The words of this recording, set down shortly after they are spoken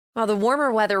Well, the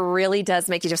warmer weather really does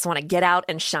make you just want to get out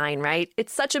and shine, right?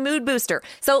 It's such a mood booster.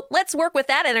 So let's work with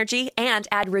that energy and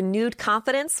add renewed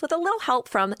confidence with a little help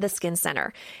from the Skin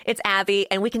Center. It's Abby,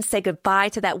 and we can say goodbye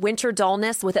to that winter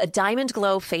dullness with a Diamond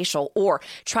Glow facial, or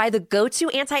try the go-to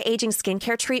anti-aging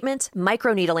skincare treatment,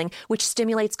 microneedling, which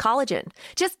stimulates collagen.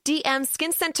 Just DM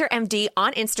Skin Center MD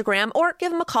on Instagram or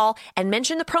give them a call and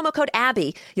mention the promo code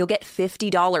Abby. You'll get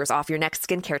 $50 off your next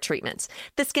skincare treatment.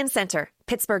 The Skin Center,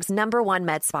 Pittsburgh's #1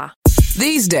 med spa.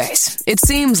 These days, it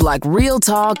seems like real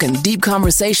talk and deep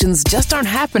conversations just aren't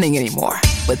happening anymore.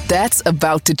 But that's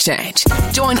about to change.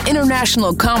 Join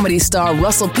international comedy star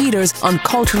Russell Peters on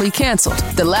Culturally Cancelled,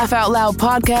 the Laugh Out Loud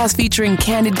podcast featuring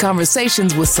candid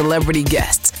conversations with celebrity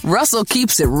guests. Russell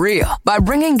keeps it real by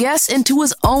bringing guests into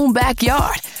his own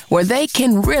backyard, where they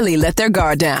can really let their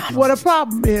guard down. Well, the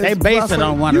problem is, they base Russell, it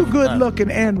on one you of good looking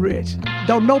and rich.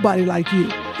 Don't nobody like you.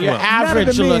 You're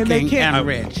average looking and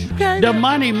rich. Okay. The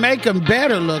money make them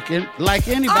better looking, like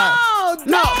anybody. Oh,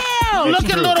 no, look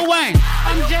at Lil Wayne.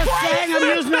 I'm just saying,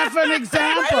 I'm using that for an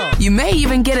example. You may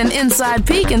even get an inside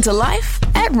peek into life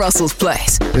at Russell's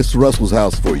Place. It's Russell's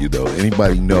house for you, though.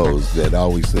 Anybody knows that I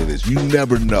always say this. You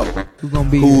never know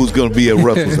who's going to be at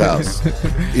Russell's house.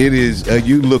 It is,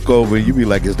 you look over and you be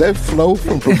like, is that Flo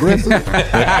from Progressive?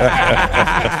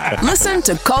 Listen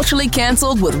to Culturally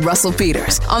Cancelled with Russell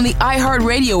Peters on the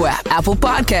iHeartRadio app, Apple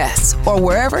Podcasts, or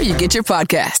wherever you get your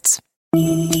podcasts.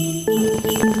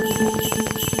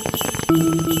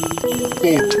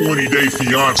 420-day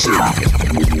fiance.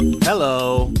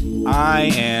 Hello,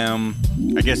 I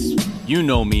guess you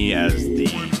know me as the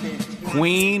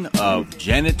queen of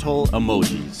genital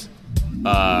emojis.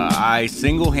 I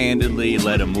single-handedly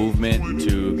led a movement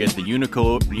to get the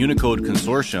Unicode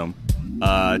Consortium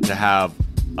to have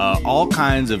all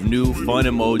kinds of new fun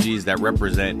emojis that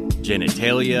represent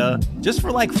genitalia, just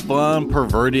for like fun,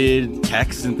 perverted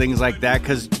text and things like that,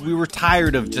 because we were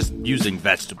tired of just using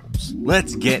vegetables.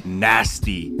 Let's get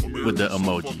nasty with the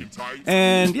emoji.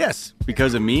 And yes,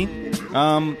 because of me,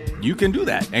 you can do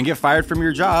that and get fired from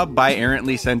your job by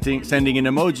errantly sending an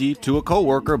emoji to a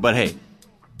coworker. But hey,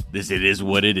 it is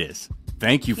what it is.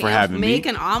 Thank you for having me. Make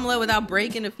an omelet without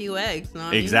breaking a few eggs.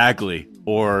 No, exactly.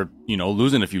 Or,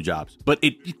 losing a few jobs. But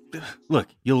look,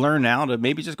 you'll learn now to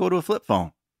maybe just go to a flip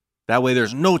phone. That way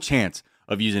there's no chance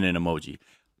of using an emoji.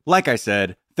 Like I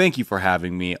said, thank you for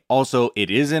having me. Also,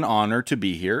 it is an honor to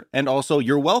be here. And also,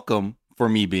 you're welcome for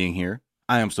me being here.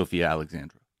 I am Sophia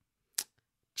Alexandra.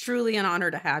 Truly an honor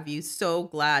to have you. So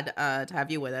glad to have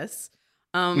you with us.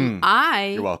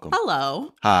 You're welcome.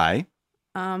 Hello. Hi.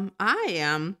 I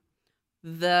am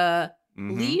the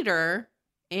leader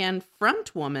and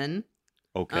front woman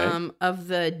of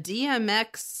the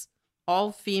DMX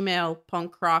all-female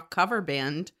punk rock cover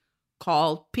band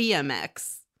called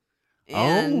PMX.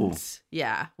 And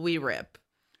yeah, we rip.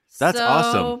 That's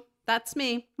awesome. That's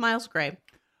me, Miles Gray.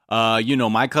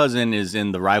 My cousin is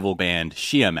in the rival band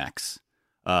SheMX.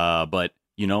 But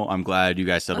I'm glad you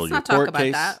guys settled your court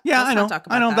case. Yeah, I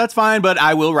know. That's fine, but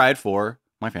I will ride for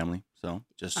my family. So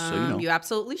just so you know. You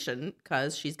absolutely shouldn't,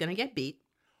 because she's going to get beat.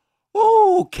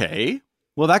 Okay.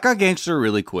 Well, that got gangster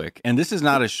really quick. And this is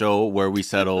not a show where we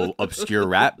settle obscure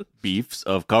rap beefs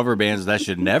of cover bands that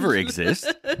should never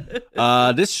exist.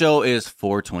 This show is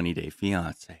 420-Day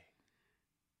Fiance.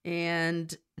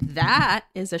 And that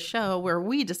is a show where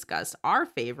we discuss our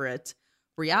favorite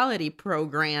reality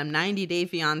program, 90 Day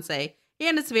Fiance,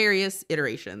 and its various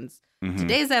iterations. Mm-hmm.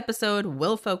 Today's episode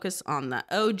will focus on the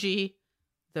OG,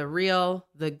 the real,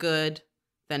 the good,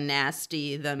 the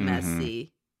nasty, the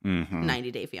messy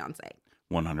 90 Day Fiance.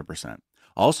 100%.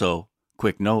 Also,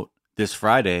 quick note, this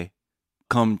Friday,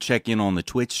 come check in on the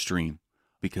Twitch stream,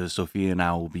 because Sophia and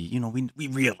I will be, we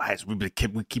realize we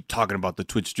keep talking about the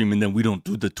Twitch stream and then we don't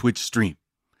do the Twitch stream.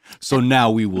 So now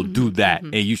we will do that.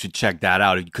 And you should check that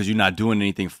out, because you're not doing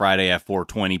anything Friday at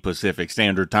 4:20 Pacific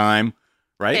Standard Time,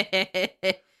 right?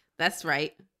 That's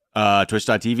right.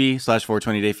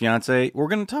 Twitch.tv/420-Day Fiance. We're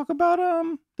going to talk about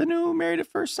the new Married at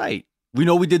First Sight. We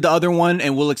know we did the other one,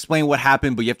 and we'll explain what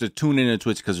happened, but you have to tune in to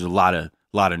Twitch because there's a lot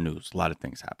of news, a lot of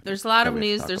things happening. There's a lot of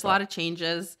news. There's a lot of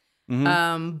changes.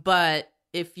 But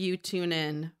if you tune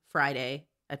in Friday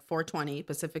at 4:20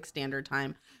 Pacific Standard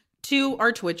Time to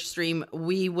our Twitch stream,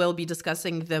 we will be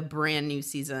discussing the brand new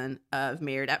season of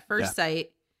Married at First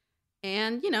Sight.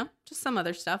 And, just some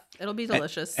other stuff. It'll be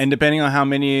delicious. And depending on how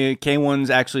many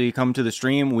K1s actually come to the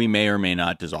stream, we may or may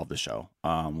not dissolve the show.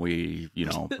 I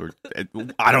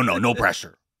don't know. No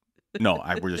pressure. No,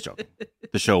 we're just joking.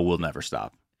 The show will never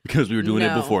stop, because we were doing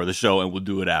it before the show and we'll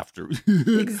do it after.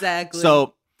 Exactly.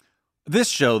 So this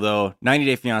show, though, 90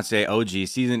 Day Fiance OG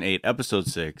Season 8, Episode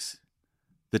 6,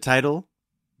 the title,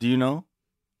 Do you know?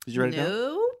 Did you write it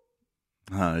down?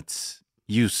 No. It's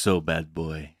You So Bad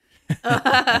Boy. Oh,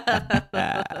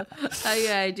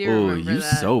 yeah, I do remember You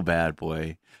that. So Bad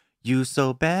Boy. You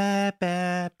so bad,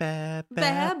 bad, bad,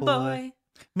 bad boy.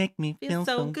 Make me feel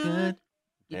so good.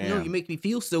 You know you make me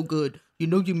feel so good. You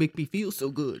know you make me feel so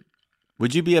good.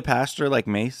 Would you be a pastor like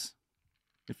Mace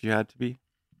if you had to be?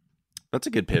 That's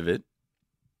a good pivot.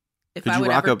 If Could I you would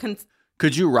rock ever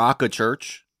could you rock a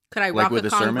church? could I like rock with a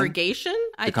a sermon? congregation?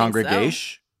 I The think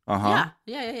congregation? so. Uh-huh.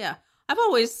 Yeah. I've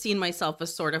always seen myself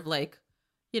as sort of like,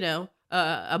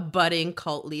 a budding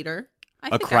cult leader.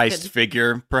 A Christ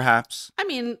figure, perhaps. I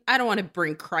mean, I don't want to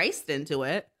bring Christ into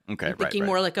it. Okay, I'm thinking right.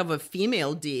 more like of a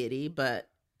female deity, but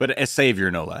But a savior,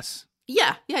 no less.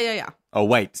 yeah. A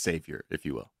white savior, if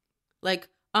you will. Like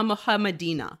a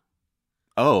Muhammadina,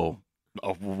 Oh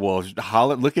well,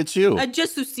 look at you. a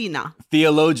Jesusina.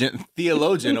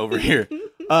 Theologian over here.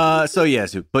 So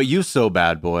yes, but You So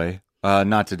Bad Boy.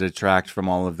 Not to detract from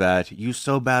all of that. You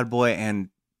So Bad Boy, and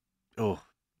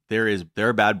there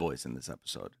are bad boys in this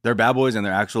episode. They're bad boys, and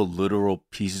they're actual literal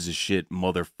pieces of shit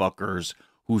motherfuckers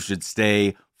who should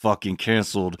stay fucking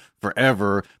canceled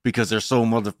forever because they're so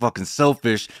motherfucking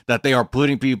selfish that they are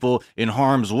putting people in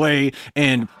harm's way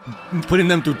and putting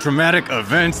them through traumatic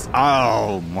events.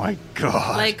 Oh my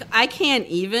god. Like, I can't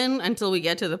even until we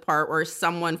get to the part where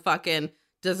someone fucking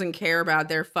doesn't care about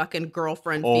their fucking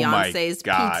girlfriend, Oh my fiance's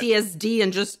God. PTSD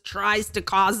and just tries to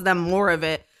cause them more of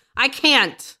it. I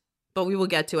can't, but we will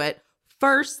get to it.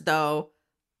 First, though,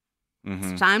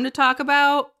 it's time to talk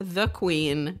about the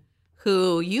queen,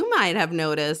 who you might have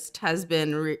noticed has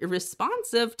been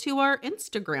responsive to our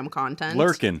Instagram content.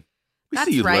 Lurking. We That's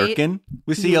see you right. lurking.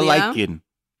 We see you Yulia. liking.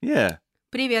 Yeah.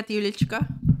 Привет, Юлечка.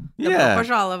 Добро Yeah.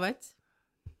 пожаловать.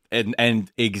 And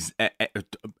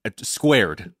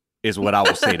squared is what I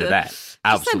will say to that.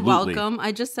 Absolutely.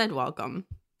 I just said welcome.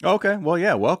 Okay. Well,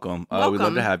 yeah. Welcome. We'd love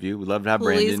Welcome. to have you. We'd love to have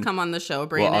Please Brandon. come on the show,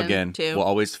 Brandon. Well, again, too. we'll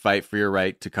always fight for your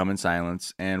right to come in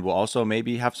silence, and we'll also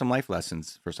maybe have some life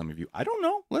lessons for some of you. I don't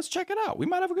know. Let's check it out. We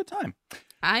might have a good time.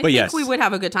 I But think yes. we would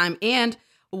have a good time. And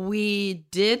we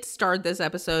did start this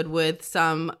episode with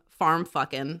some farm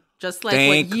fucking, just like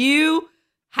what you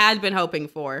had been hoping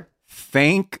for.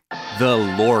 Thank the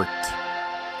Lord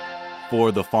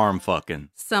for the farm fucking.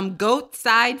 Some goat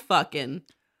side fucking.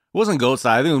 It wasn't goat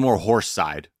side. I think it was more horse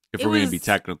side. If It we're going to was- be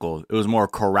technical, it was more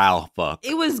corral fuck.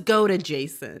 It was goat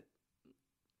adjacent.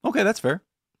 Okay, that's fair.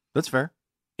 That's fair.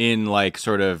 In like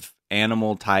sort of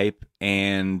animal type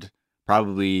and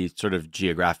probably sort of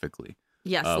geographically.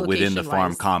 Yes, within the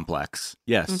farm location-wise. complex.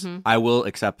 Yes, Mhm. I will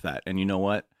accept that. And you know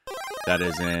what? That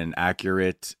is an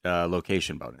accurate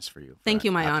location bonus for you. Thank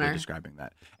you, my aptly honor. Describing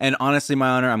that. And honestly, my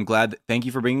honor, I'm glad. Thank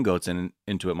you for bringing goats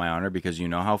into it, my honor, because you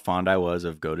know how fond I was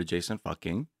of goat adjacent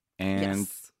fucking. And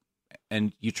Yes.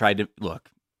 and you tried to look.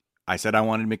 I said I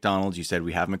wanted McDonald's. You said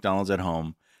we have McDonald's at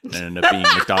home. And it ended up being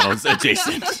McDonald's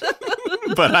adjacent.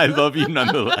 But I love you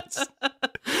nonetheless.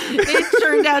 It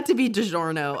turned out to be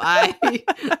DiGiorno.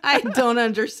 I don't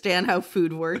understand how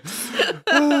food works.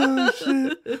 Oh,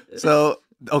 shit. So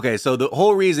the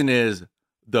whole reason is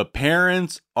the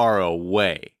parents are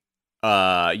away.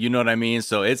 You know what I mean?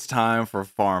 So it's time for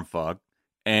farm fuck.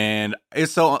 And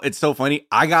it's so funny.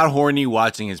 I got horny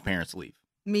watching his parents leave.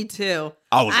 Me too.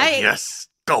 I was like, yes,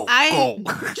 go.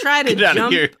 Try to Get outta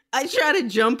jump. here. I try to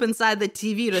jump inside the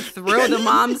TV to throw the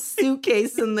mom's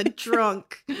suitcase in the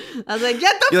trunk. I was like,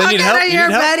 "Get the You fuck need out help? of You here,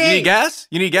 need help? Betty!" You need gas?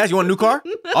 You need gas? You want a new car?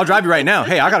 I'll drive you right now.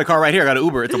 Hey, I got a car right here. I got an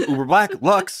Uber. It's an Uber Black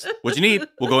Lux. What you need?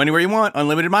 We'll go anywhere you want.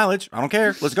 Unlimited mileage. I don't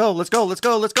care. Let's go. Let's go. Let's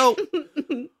go. Let's go.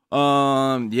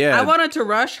 Yeah. I wanted to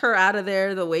rush her out of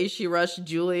there the way she rushed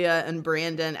Julia and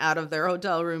Brandon out of their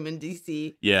hotel room in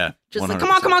DC. Yeah. Just like,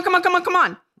 100%. come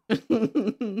on.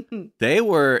 They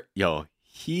were,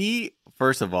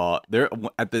 first of all, they're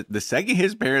at the second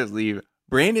his parents leave,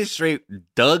 Brandon straight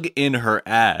dug in her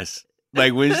ass.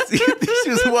 Like when she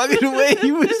was walking away,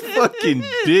 he was fucking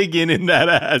digging in that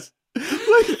ass.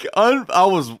 Like, I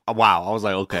was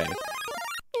like, okay,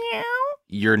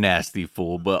 you're nasty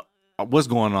fool, but what's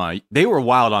going on? They were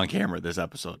wild on camera this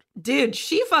episode. Dude,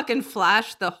 she fucking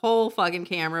flashed the whole fucking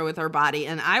camera with her body,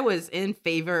 and I was in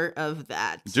favor of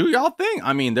that. Do y'all think?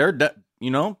 I mean,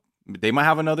 they might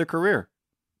have another career.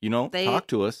 Talk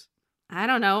to us. I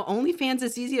don't know. OnlyFans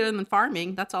is easier than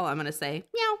farming. That's all I'm going to say.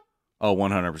 Meow. Oh,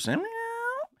 100%.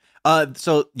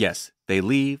 So, yes, they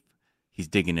leave. He's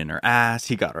digging in her ass.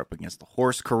 He got her up against the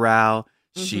horse corral.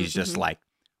 She's just like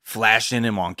flashing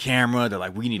him on camera. They're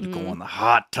like, we need to go in the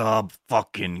hot tub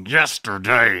fucking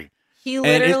yesterday. He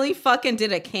literally fucking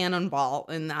did a cannonball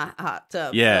in that hot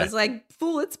tub. Yeah. I was like,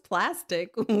 fool, it's plastic.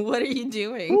 What are you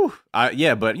doing?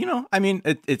 Yeah, but I mean,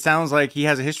 it sounds like he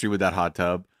has a history with that hot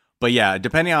tub. But yeah,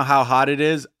 depending on how hot it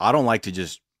is, I don't like to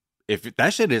just, if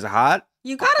that shit is hot.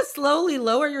 You gotta slowly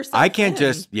lower yourself. I can't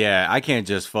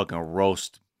just fucking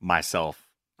roast myself.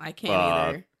 I can't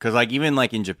either. Because like even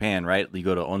like in Japan, right? You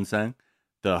go to onsen,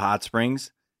 the hot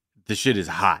springs, the shit is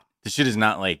hot. The shit is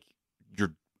not like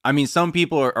some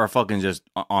people are fucking just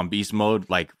on beast mode,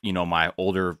 like, my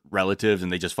older relatives,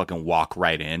 and they just fucking walk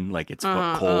right in like it's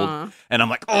cold. And I'm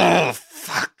like, oh,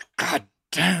 fuck, god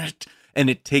damn it.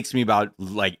 And it takes me about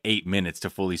like 8 minutes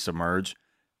to fully submerge.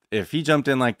 If he jumped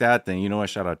in like that, then you know what?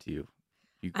 Shout out to you.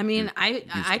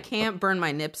 I can't burn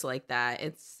my nips like that.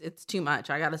 It's too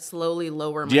much. I gotta slowly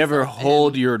lower. Do you ever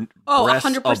hold your breasts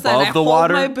 100%. above the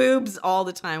water? I hold my boobs all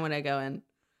the time when I go in.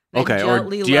 Okay, or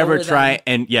do you ever try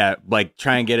and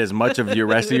try and get as much of your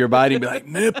rest of your body and be like,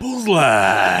 nipples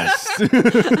last?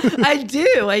 I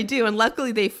do, and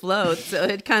luckily they float, so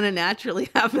it kind of naturally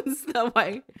happens that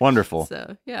way. Wonderful.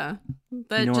 So yeah,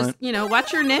 but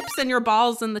watch your nips and your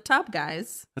balls in the tub,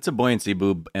 guys. That's a buoyancy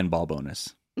boob and ball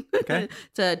bonus. Okay,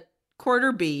 it's a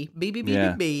quarter B.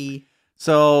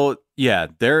 So yeah,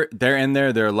 they're in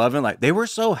there, they're loving, like they were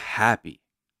so happy.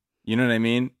 You know what I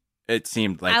mean? It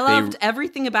seemed like I loved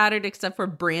everything about it except for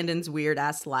Brandon's weird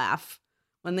ass laugh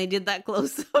when they did that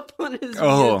close up on his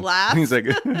weird laugh. He's like,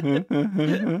 and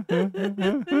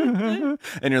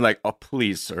you're like, oh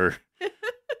please, sir,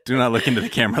 do not look into the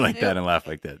camera like that and laugh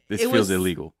like that. This feels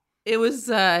illegal. It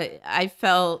was. I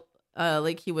felt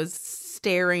like he was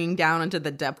staring down into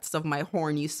the depths of my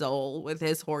horny soul with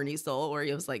his horny soul, where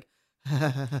he was like,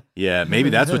 yeah,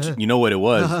 maybe that's what you know what it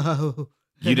was.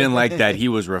 You didn't like that he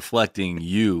was reflecting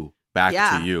you back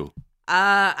to you.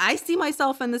 I see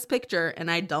myself in this picture and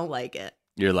I don't like it.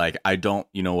 You're like, I don't,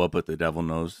 you know what, but the devil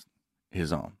knows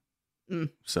his own.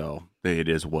 So it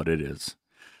is what it is.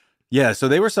 Yeah, so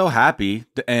they were so happy.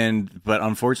 But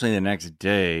unfortunately the next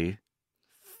day,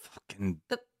 fucking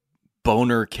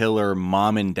boner killer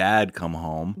mom and dad come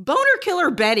home. Boner killer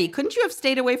Betty. Couldn't you have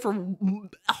stayed away for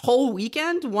a whole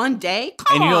weekend, one day?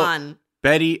 Come on.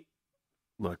 Betty...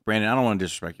 Look, Brandon, I don't want to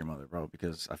disrespect your mother, bro,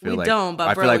 because I feel like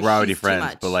we're already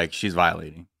friends, but like she's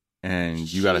violating, and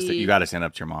you gotta stand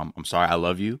up to your mom. I'm sorry, I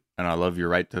love you, and I love your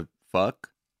right to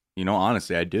fuck.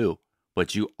 Honestly, I do.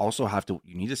 But you also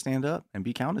you need to stand up and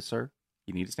be counted, sir.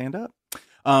 You need to stand up.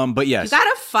 But yes, you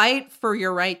gotta fight for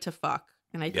your right to fuck,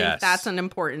 and I think that's an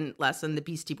important lesson the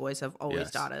Beastie Boys have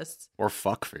always taught us. Or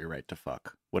fuck for your right to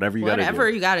fuck. Whatever you gotta do. Whatever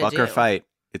you gotta do. Fuck or fight.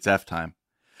 It's F time.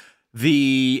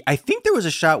 I think there was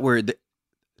a shot where.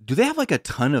 Do they have like a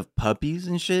ton of puppies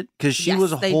and shit? Because she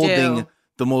was holding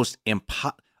the most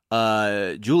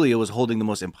Julia was holding the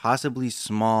most impossibly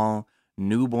small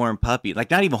newborn puppy. Like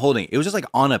not even holding it. It was just like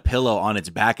on a pillow on its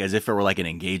back as if it were like an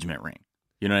engagement ring.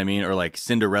 You know what I mean? Or like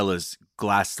Cinderella's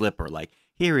glass slipper. Like,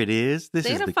 here it is. This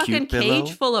is the cute pillow. They had a fucking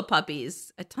cage full of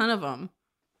puppies. A ton of them.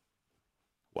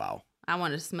 Wow. I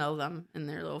want to smell them in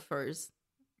their little furs.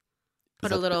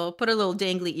 Put a little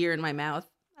dangly ear in my mouth.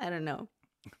 I don't know.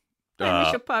 I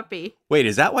wish a puppy. Wait,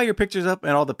 is that why your picture's up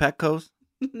at all the Petcos?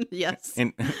 Yes.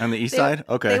 On the east side?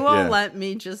 Okay. They won't let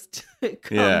me just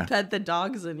come pet the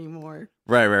dogs anymore.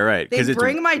 Right. They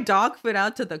bring my dog food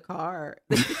out to the car.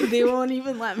 They won't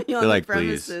even let me on the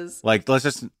premises. Please. Like, let's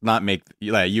just not make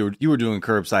you were doing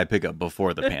curbside pickup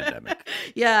before the pandemic.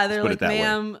 Yeah, they're like,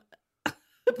 ma'am,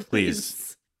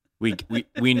 please.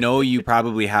 We know you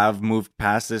probably have moved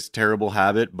past this terrible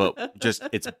habit, but just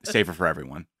it's safer for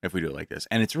everyone if we do it like this.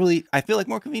 And it's really, I feel like,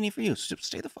 more convenient for you. So just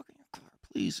stay the fuck in your car,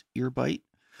 please. Ear bite.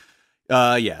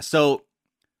 Yeah. So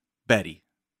Betty,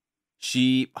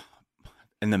 she,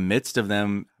 in the midst of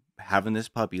them having this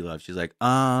puppy love, she's like,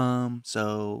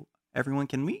 so everyone,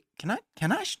 can we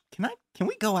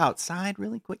go outside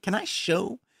really quick? Can I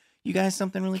show you guys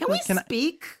something really quick? Can we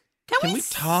speak? Can we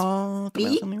talk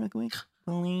about something really quick?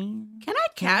 Can I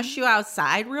cash you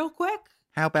outside real quick?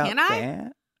 How about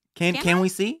that? Can we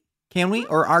see? Can we?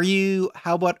 Or are you?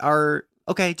 How about our?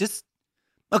 Okay, just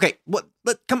okay. What?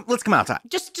 Let's come outside.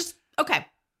 Just okay.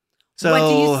 So what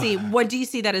do you see? What do you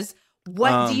see that is?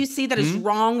 What do you see that is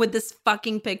wrong with this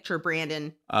fucking picture,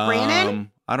 Brandon?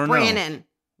 Brandon? I don't know. Brandon.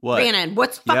 What? Brandon,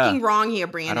 what's fucking wrong here,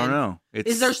 Brandon? I don't know.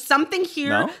 Is there something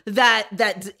here that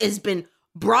has been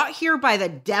brought here by the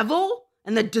devil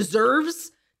and that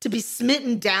deserves to be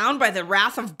smitten down by the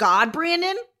wrath of God,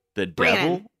 Brandon? The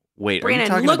devil? Wait, Brandon, are you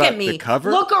talking look about at me. The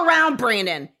cover? Look around,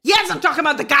 Brandon. Yes, I'm talking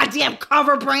about the goddamn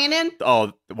cover, Brandon.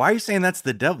 Oh, why are you saying that's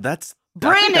the devil? That's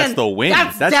Brandon. That's the wind.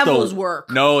 That's devil's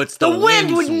work. No, it's the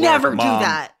wind would work, never Mom. do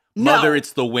that. No. Mother,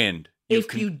 it's the wind.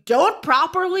 If you don't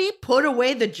properly put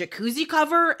away the jacuzzi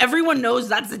cover, everyone knows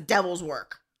that's the devil's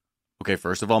work. Okay,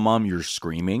 first of all, Mom, you're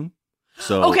screaming.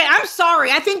 So okay, I'm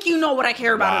sorry. I think you know what I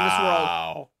care about in this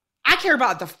world. I care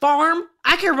about the farm.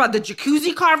 I care about the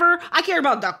jacuzzi cover. I care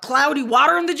about the cloudy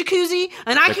water in the jacuzzi.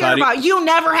 And I care about you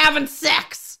never having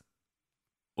sex.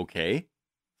 Okay,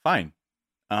 fine.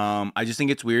 I just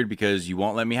think it's weird because you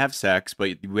won't let me have sex,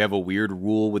 but we have a weird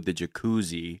rule with the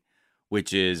jacuzzi,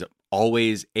 which is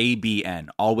always ABN,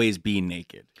 always be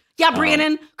naked. Yeah,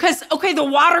 Brandon, because, okay, the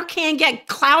water can get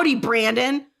cloudy,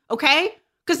 Brandon, okay?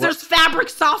 Because there's fabric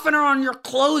softener on your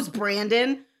clothes,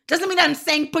 Brandon. Doesn't mean I'm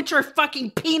saying put your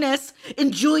fucking penis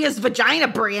in Julia's vagina,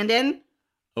 Brandon.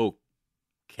 Okay.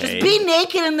 Just be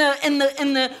naked in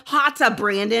the hot tub,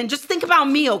 Brandon. Just think about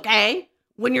me, okay?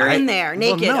 When you're in there,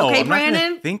 naked. Well, no, okay, I'm Brandon? not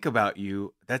gonna think about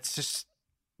you. That's just...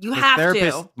 You have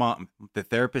to. Mom, the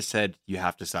therapist said you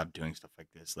have to stop doing stuff like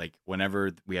this. Like,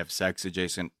 whenever we have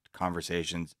sex-adjacent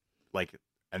conversations, like,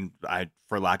 and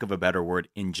for lack of a better word,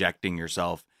 injecting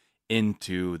yourself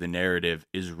into the narrative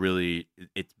is really,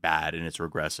 it's bad and it's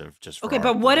regressive. Okay,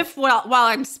 but what if while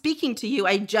I'm speaking to you,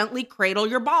 I gently cradle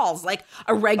your balls like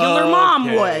a regular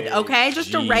mom would? Okay,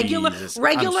 just a regular I'm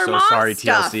so mom sorry,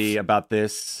 stuff. TLC, about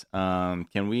this.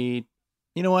 Can we?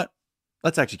 You know what?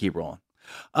 Let's actually keep rolling.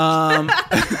 The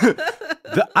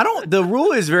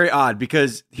rule is very odd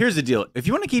because here's the deal. If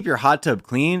you want to keep your hot tub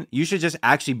clean, you should just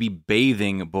actually be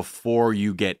bathing before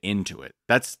you get into it.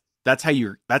 That's how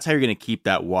you're going to keep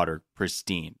that water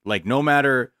pristine. Like, no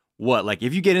matter what, like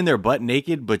if you get in there butt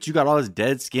naked, but you got all this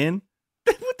dead skin,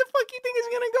 what the fuck you think is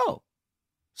going to go?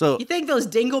 So you think those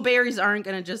dingleberries aren't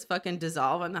going to just fucking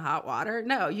dissolve in the hot water?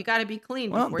 No, you got to be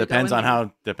clean. Well, depends on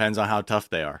how tough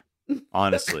they are.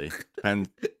 Honestly,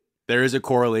 there is a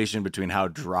correlation between how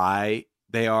dry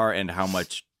they are and how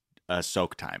much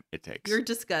soak time it takes. You're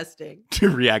disgusting. To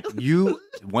react. You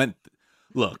went,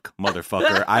 look,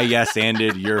 motherfucker, I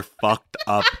yes-anded your fucked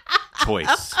up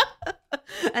choice.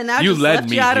 And now you led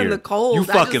me out here. In the cold. You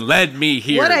fucking led me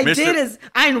here. What I did is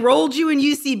I enrolled you in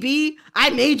UCB.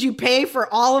 I made you pay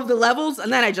for all of the levels,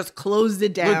 and then I just closed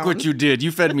it down. Look what you did. You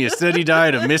fed me a steady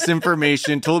diet of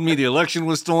misinformation, told me the election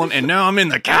was stolen, and now I'm in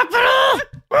the Capitol.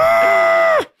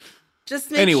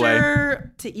 Just make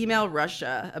sure to email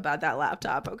Russia about that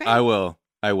laptop, okay? I will.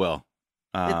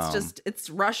 It's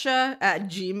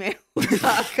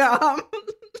russia@gmail.com.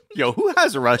 Yo, who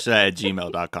has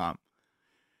russia@gmail.com?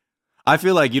 I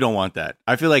feel like you don't want that.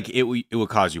 I feel like it will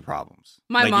cause you problems.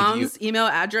 My mom's email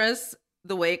address,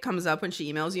 the way it comes up when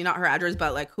she emails you, not her address,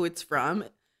 but like who it's from,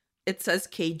 it says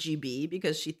KGB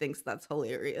because she thinks that's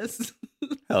hilarious.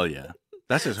 Hell yeah.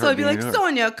 That's just her. So I'd be like,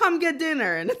 Sonia, come get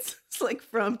dinner. And it's like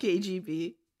from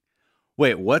KGB.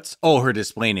 Wait, her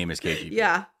display name is KGB.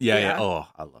 Yeah. Oh,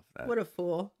 I love that. What a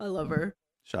fool. I love her.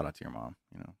 Shout out to your mom.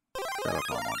 Shout out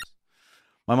to all moms.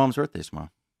 My mom's birthday tomorrow.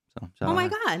 So oh my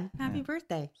God. Happy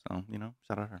birthday. So,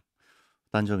 shout out her.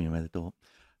 Otanjobi omedetou.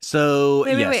 So,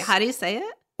 wait. How do you say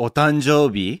it?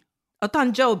 Otanjobi.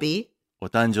 Otanjobi.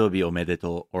 Otanjobi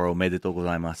omedetou or omedetou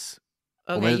gozaimasu.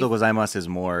 Okay, omedetou gozaimasu is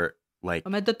more like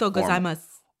omedetou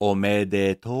gozaimasu.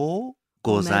 Omedetou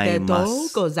gozaimasu.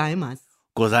 Gozaimasu.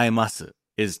 Gozaimasu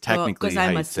is technically how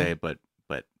you say it, but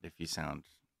if you sound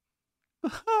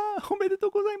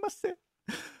omedetou gozaimasu.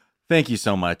 Thank you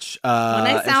so much. When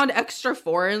I sound extra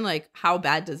foreign, like how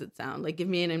bad does it sound? Like give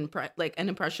me an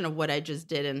impression of what I just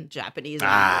did in Japanese. No,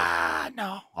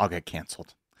 I'll get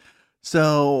canceled.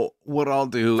 So what I'll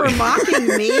do for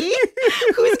mocking me?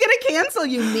 Who's gonna cancel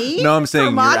you? Me? No, I'm saying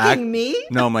for mocking me.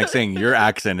 No, I'm like saying your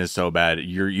accent is so bad.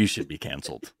 You should be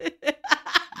canceled.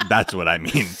 That's what I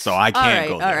mean. So I can't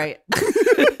go there. All right.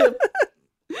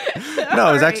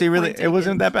 No, it was actually really. It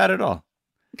wasn't that bad at all.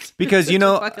 Because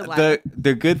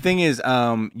the good thing is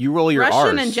you roll your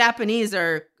Russian R's. and Japanese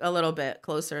are a little bit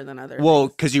closer than other. Well,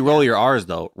 because you roll your R's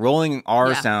though. Rolling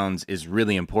R sounds is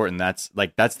really important. That's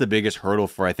the biggest hurdle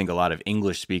for I think a lot of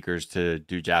English speakers to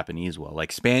do Japanese well.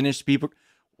 Like Spanish people,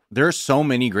 there are so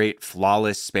many great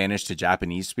flawless Spanish to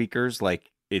Japanese speakers.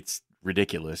 Like it's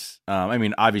ridiculous. I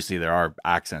mean, obviously there are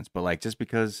accents, but like just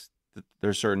because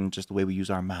there's certain just the way we use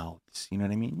our mouths. You know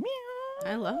what I mean?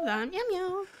 I love that. Meow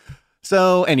meow.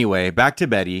 So anyway, back to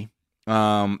Betty.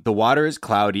 The water is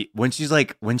cloudy. When she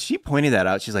pointed that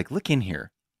out, she's like, look in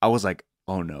here. I was like,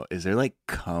 oh no, is there like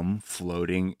cum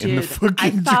floating in the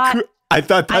fucking jacuzzi? I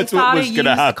thought that's what was going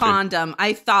to happen.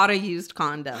 I thought I used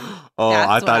condom. Oh,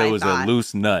 I thought it was a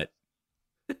loose nut.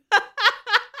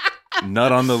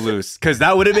 Nut on the loose. Because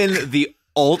that would have been the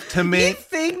ultimate. You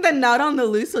think the nut on the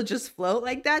loose will just float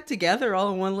like that together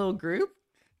all in one little group?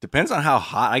 Depends on how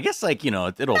hot. I guess it'll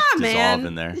dissolve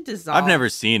in there. It dissolves. I've never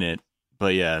seen it.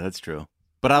 But yeah, that's true.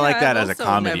 But I like that as a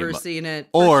comedy. I've never seen it.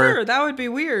 Or sure, that would be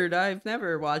weird. I've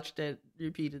never watched it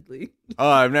repeatedly. Oh,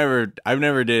 I've never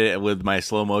did it with my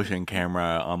slow motion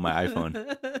camera on my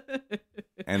iPhone,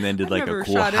 and then did like a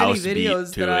cool shot house any videos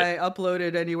beat to that it. I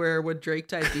uploaded anywhere with Drake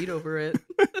type beat over it.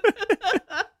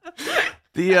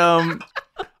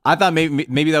 I thought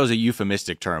maybe that was a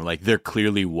euphemistic term. Like there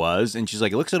clearly was, and she's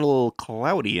like, it looks a little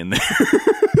cloudy in there.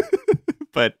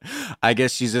 But I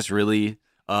guess she's just really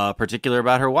particular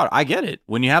about her water. I get it.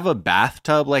 When you have a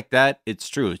bathtub like that, it's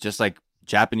true. It's just like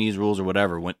Japanese rules or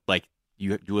whatever. When like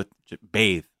you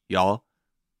bathe, y'all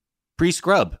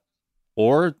pre-scrub,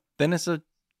 or then it's a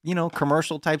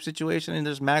commercial type situation and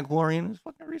there's mag chlorine. It's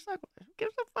fucking recycled. Who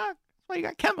gives a fuck? That's why you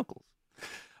got chemicals.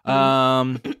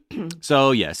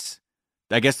 So yes,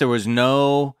 I guess there was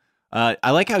no.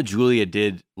 I like how Julia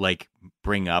did like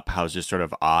bring up how just sort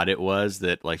of odd it was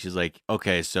that like she's like,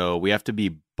 okay, so we have to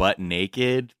be butt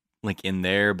naked like in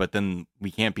there, but then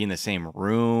we can't be in the same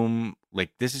room.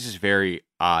 Like this is just very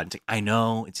odd. It's like, I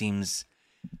know it seems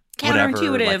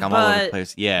counterintuitive, whatever, like I'm all over the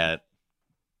place. Yeah.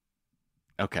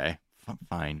 Okay,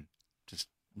 fine. Just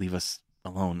leave us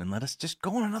alone and let us just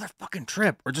go on another fucking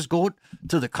trip, or just go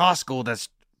to the Costco that's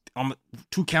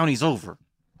 2 counties over.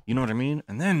 You know what I mean?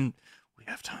 And then we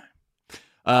have time.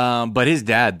 But his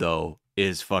dad though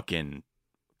is fucking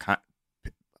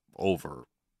over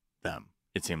them.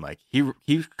 It seemed like he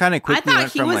kind of quickly. I thought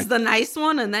went he from, was like, the nice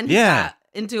one, and then he got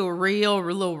into a real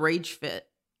little rage fit.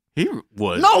 He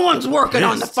was. No one's working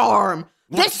on the pissed. farm.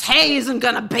 This hay isn't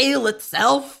gonna bail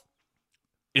itself.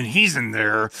 And he's in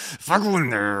there, fucking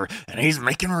there, and he's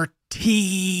making her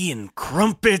tea and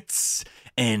crumpets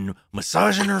and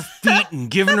massaging her feet and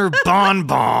giving her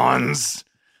bonbons.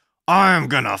 I'm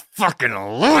gonna fucking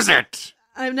lose it.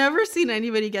 I've never seen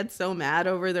anybody get so mad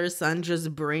over their son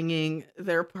just bringing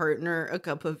their partner a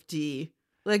cup of tea.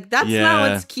 Like, that's not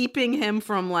what's keeping him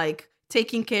from, like,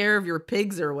 taking care of your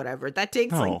pigs or whatever. That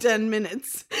takes, like, 10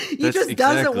 minutes. He just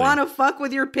doesn't want to fuck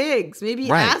with your pigs. Maybe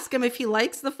ask him if he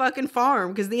likes the fucking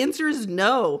farm, because the answer is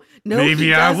no. No,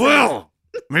 maybe I will.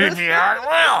 Maybe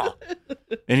I will.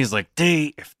 And he's like,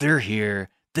 if they're here,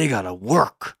 they gotta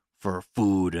work for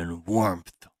food and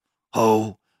warmth.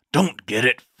 Oh, don't get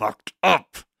it fucked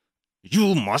up.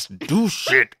 You must do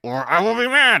shit or I will be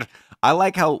mad. I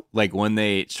like how, like, when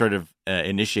they sort of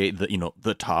initiate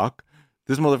the talk,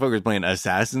 this motherfucker is playing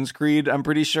Assassin's Creed, I'm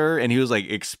pretty sure, and he was, like,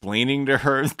 explaining to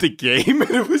her the game,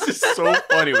 and it was just so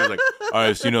funny. It was like, all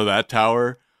right, so that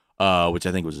tower, which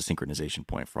I think was a synchronization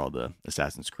point for all the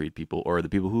Assassin's Creed people, or the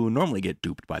people who normally get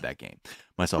duped by that game,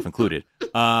 myself included.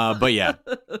 But yeah.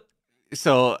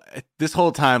 So this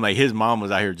whole time, like, his mom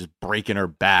was out here just breaking her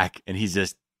back, and he's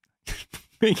just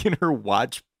making her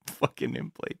watch fucking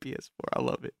him play PS4. I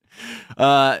love it.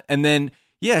 And then,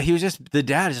 he was just, the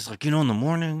dad is just like, in the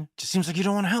morning, just seems like you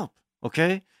don't want to help,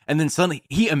 okay? And then suddenly,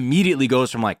 he immediately goes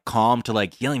from, like, calm to,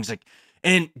 like, yelling. He's like,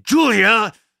 and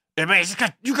Julia,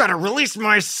 you gotta release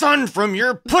my son from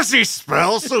your pussy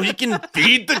spell so he can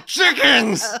feed the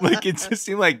chickens. Like, it just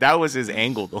seemed like that was his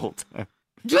angle the whole time.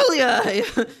 Julia,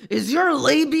 is your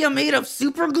labia made of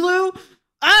super glue?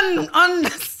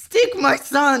 Unstick my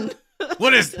son.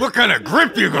 What kind of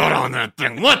grip you got on that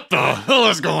thing? What the hell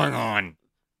is going on?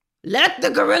 Let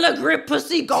the gorilla grip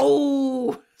pussy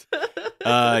go.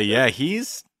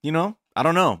 He's, I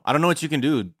don't know. I don't know what you can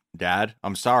do, Dad.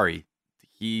 I'm sorry.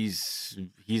 He's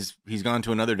gone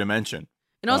to another dimension.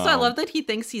 And also, I love that he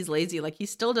thinks he's lazy. Like, he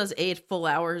still does 8 full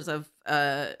hours of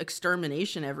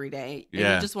extermination every day. And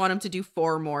you just want him to do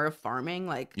 4 more of farming.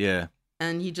 Like,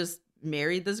 and he just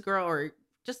married this girl, or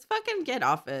just fucking get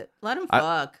off it. Let him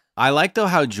fuck. I like, though,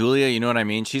 how Julia, you know what I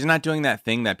mean? She's not doing that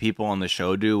thing that people on the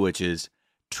show do, which is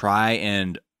try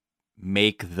and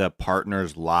make the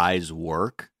partner's lies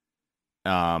work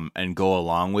and go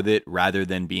along with it rather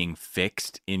than being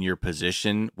fixed in your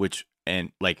position,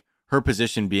 and like her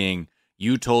position being,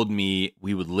 you told me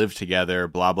we would live together,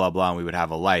 blah, blah, blah, and we would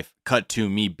have a life. Cut to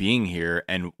me being here,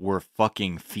 and we're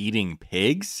fucking feeding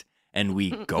pigs, and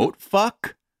we goat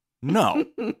fuck? No,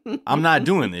 I'm not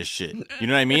doing this shit. You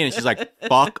know what I mean? And she's like,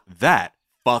 fuck that.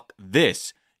 Fuck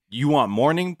this. You want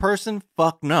morning person?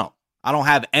 Fuck no. I don't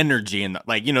have energy in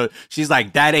she's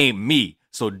like, that ain't me.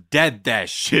 So dead that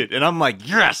shit. And I'm like,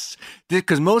 yes.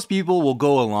 Because most people will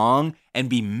go along and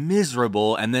be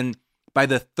miserable, and then by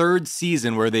the 3rd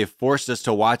season where they've forced us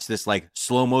to watch this like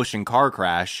slow motion car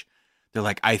crash, they're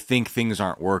like, I think things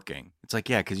aren't working. It's like,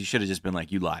 yeah, because you should have just been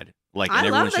like, you lied. Like, and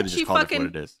everyone should have just called it for what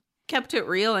it is. kept it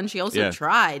real, and she also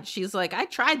tried. She's like, I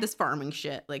tried this farming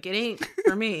shit. Like, it ain't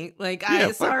for me. Like,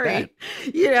 sorry.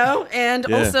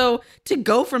 And also to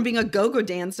go from being a go-go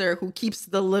dancer who keeps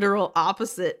the literal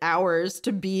opposite hours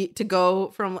to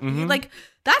go from like,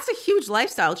 that's a huge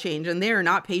lifestyle change, and they are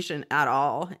not patient at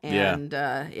all. And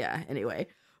anyway.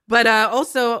 But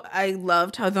also, I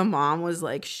loved how the mom was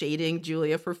like shading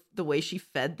Julia for the way she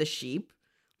fed the sheep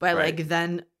by like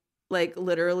then like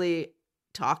literally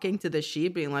talking to the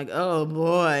sheep, being like, "Oh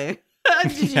boy,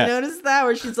 did you notice that?"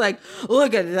 Where she's like,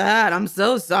 "Look at that! I'm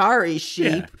so sorry,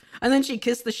 sheep." And then she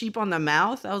kissed the sheep on the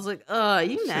mouth. I was like, "Oh,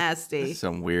 you nasty!"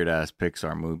 Some weird ass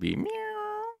Pixar movie.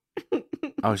 Meow.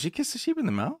 Oh, she kissed the sheep in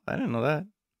the mouth? I didn't know that.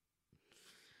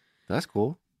 That's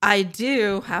cool. I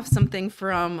do have something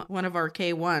from one of our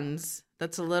K1s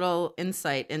that's a little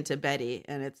insight into Betty,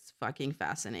 and it's fucking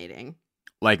fascinating.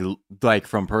 Like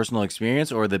from personal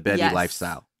experience or the Betty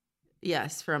lifestyle?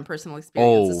 Yes, from personal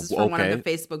experience. This is from one of the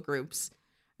Facebook groups.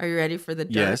 Are you ready for the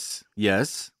dirt?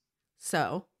 Yes.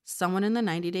 So, someone in the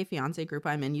 90 Day Fiancé group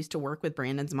I'm in used to work with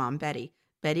Brandon's mom, Betty.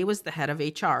 Betty was the head of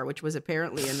HR, which was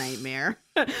apparently a nightmare.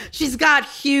 She's got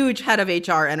huge head of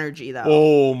HR energy, though.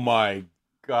 Oh my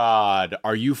God.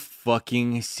 Are you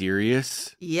fucking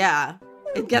serious? Yeah.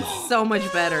 It gets so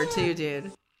much better, too,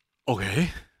 dude.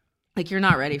 Okay. Like, you're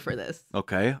not ready for this.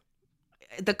 Okay.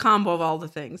 The combo of all the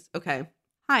things. Okay.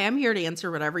 Hi, I'm here to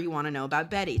answer whatever you want to know about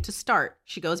Betty. To start,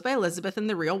 she goes by Elizabeth in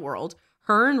the real world.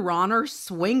 Her and Ron are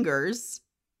swingers.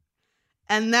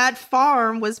 And that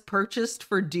farm was purchased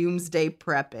for doomsday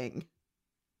prepping.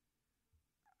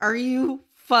 Are you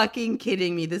fucking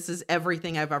kidding me? This is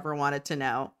everything I've ever wanted to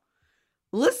know.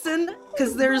 Listen,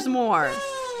 because there's more.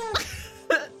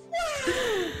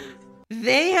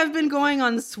 They have been going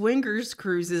on swingers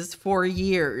cruises for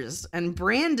years. And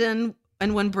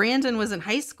when Brandon was in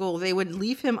high school, they would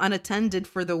leave him unattended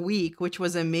for the week, which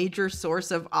was a major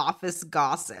source of office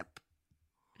gossip.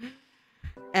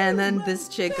 And then this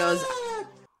chick goes,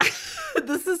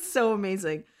 this is so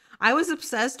amazing. I was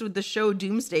obsessed with the show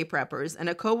Doomsday Preppers, and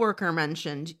a coworker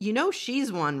mentioned,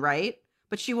 she's one, right?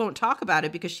 But she won't talk about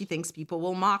it because she thinks people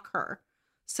will mock her.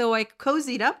 So I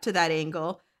cozied up to that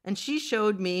angle, and she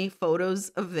showed me photos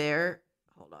of I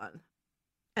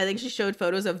think she showed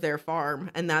photos of their farm,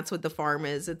 and that's what the farm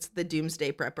is. It's the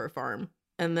Doomsday Prepper farm.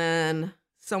 And then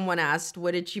someone asked,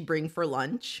 what did she bring for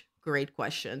lunch? Great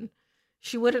question.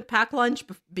 She wouldn't pack lunch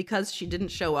because she didn't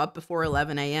show up before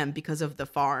 11 a.m. because of the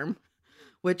farm,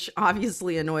 which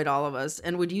obviously annoyed all of us,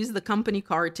 and would use the company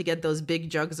cart to get those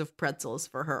big jugs of pretzels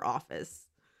for her office.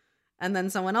 And then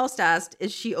someone else asked,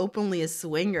 is she openly a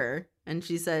swinger? And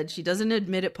she said she doesn't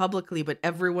admit it publicly, but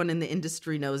everyone in the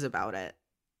industry knows about it.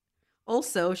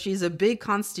 Also, she's a big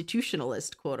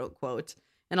constitutionalist, quote unquote.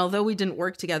 And although we didn't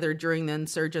work together during the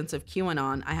insurgence of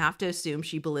QAnon, I have to assume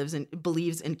she believes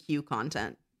in Q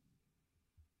content.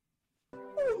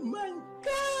 Oh my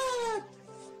God!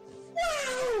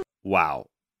 Wow.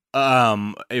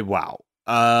 Wow.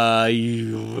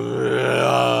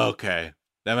 Okay.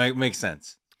 That makes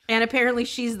sense. And apparently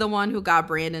she's the one who got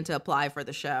Brandon to apply for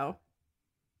the show.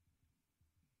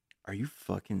 Are you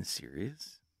fucking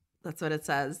serious? That's what it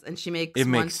says. And she makes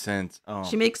makes sense. Oh.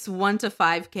 She makes 1 to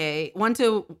 5K, 1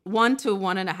 to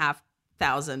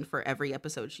 1,500 for every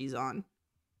episode she's on.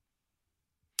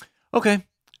 Okay.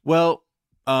 Well,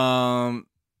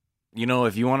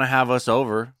 if you want to have us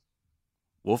over,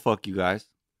 we'll fuck you guys.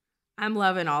 I'm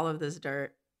loving all of this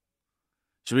dirt.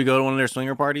 Should we go to one of their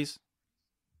swinger parties?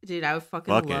 Dude, I would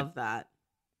fucking love that.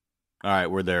 All right,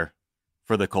 we're there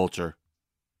for the culture.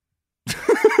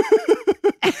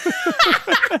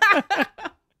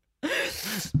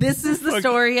 This is the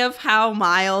story of how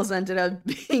Miles ended up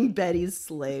being Betty's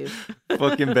slave.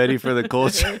 Fucking Betty for the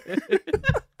culture.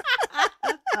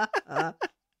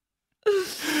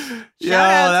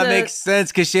 That makes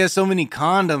sense because she has so many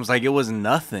condoms. Like, it was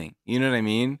nothing. You know what I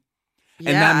mean?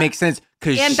 Yeah. And that makes sense.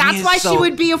 And that's why she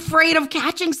would be afraid of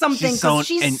catching something because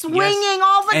she's swinging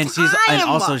all the time. And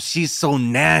also, she's so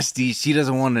nasty. She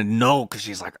doesn't want to know because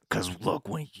she's like, because look,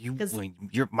 when your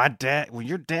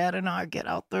dad and I get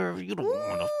out there, you don't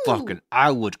want to fucking. I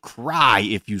would cry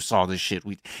if you saw this shit.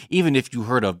 Even if you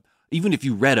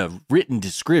read a written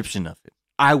description of it,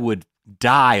 I would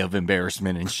die of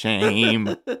embarrassment and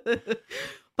shame.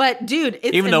 But dude,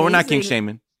 it's even though amazing. We're not king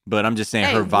shaming. But I'm just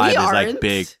saying her vibe is like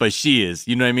big, but she is.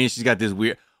 You know what I mean? She's got this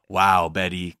weird. Wow,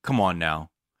 Betty, come on now,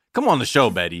 come on the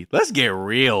show, Betty. Let's get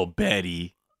real,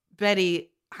 Betty. Betty,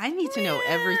 I need to know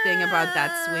everything about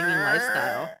that swinging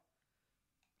lifestyle.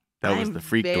 That was the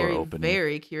freak door opening.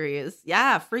 Very curious.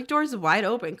 Yeah, freak door's wide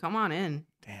open. Come on in.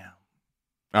 Damn.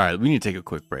 All right, we need to take a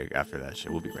quick break after that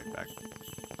shit. We'll be right back.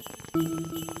 Full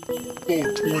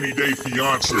 20-day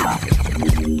fiance.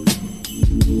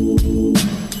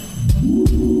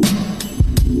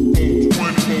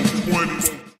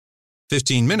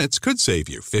 15 minutes could save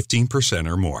you 15%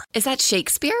 or more. Is that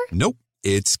Shakespeare? Nope,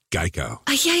 it's Geico.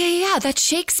 Yeah, that's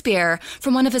Shakespeare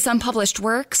from one of his unpublished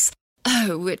works.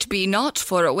 Oh, it be not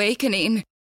for awakening.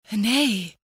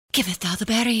 Nay, giveth thou the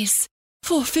berries.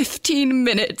 For 15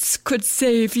 minutes could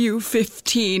save you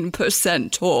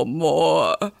 15% or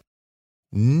more.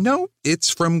 No, it's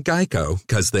from Geico,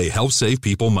 because they help save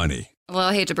people money. Well,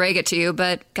 I hate to break it to you,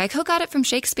 but Geico got it from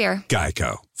Shakespeare.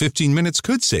 Geico. 15 minutes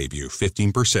could save you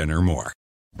 15% or more.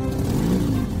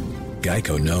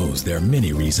 Geico knows there are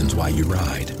many reasons why you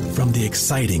ride. From the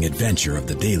exciting adventure of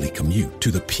the daily commute to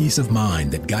the peace of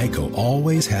mind that Geico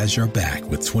always has your back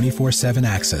with 24/7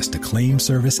 access to claim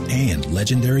service and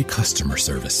legendary customer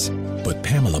service. But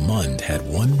Pamela Mund had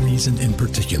one reason in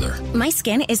particular. My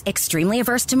skin is extremely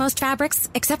averse to most fabrics,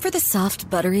 except for the soft,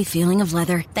 buttery feeling of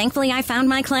leather. Thankfully, I found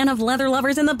my clan of leather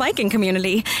lovers in the biking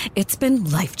community. It's been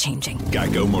life-changing.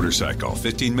 Geico Motorcycle.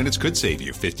 15 minutes could save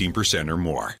you 15% or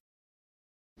more.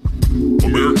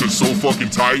 America's so fucking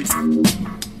tight.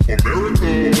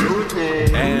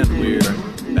 America. And we're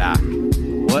back.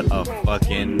 What a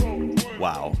fucking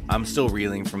wow. I'm still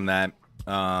reeling from that.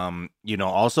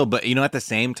 Also, but at the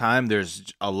same time,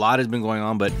 there's a lot has been going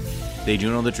on, but they do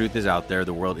know the truth is out there.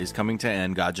 The world is coming to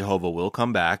end. God Jehovah will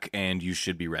come back, and you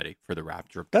should be ready for the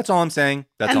rapture. That's all I'm saying.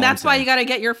 That's why you got to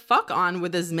get your fuck on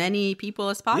with as many people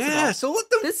as possible. Yeah, so what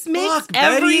the This fuck, makes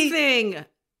Betty? Everything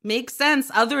makes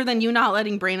sense other than you not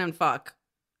letting Brandon fuck.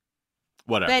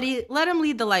 Whatever. Betty, let him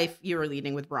lead the life you were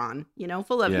leading with Braun.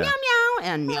 Full of meow meow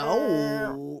and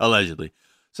meow. Allegedly.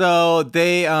 So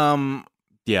they, I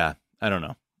don't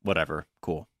know. Whatever.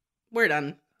 Cool. We're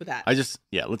done with that.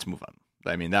 Let's move on.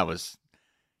 I mean,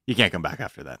 you can't come back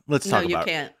after that. Let's talk about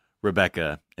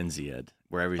Rebecca and Ziad,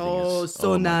 where everything is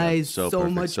so nice, God, so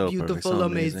perfect, much so beautiful, perfect, so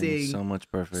amazing, so much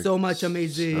perfect, so much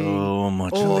amazing, so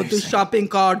much. Amazing. The shopping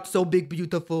cart, so big,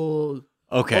 beautiful.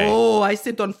 Okay. Oh, I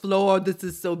sit on floor. This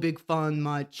is so big fun.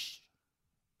 Much.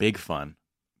 Big fun,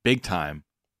 big time.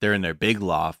 They're in their big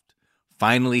loft.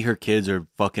 Finally, her kids are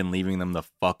fucking leaving them the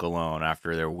fuck alone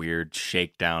after their weird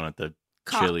shakedown at the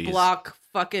Chili's. Cock block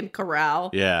fucking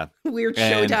corral. Yeah. Weird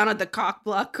showdown at the cock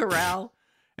block corral.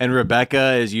 And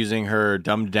Rebecca is using her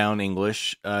dumbed down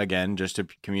English again just to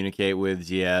communicate with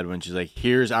Ziad when she's like,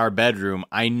 here's our bedroom.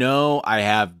 I know I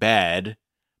have bed,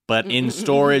 but in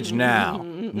storage now.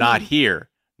 Not here.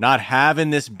 Not have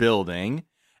in this building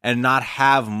and not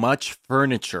have much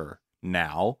furniture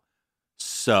now.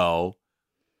 So...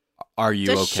 are you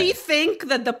Does okay? she think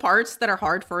that the parts that are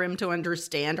hard for him to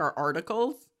understand are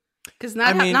articles? Because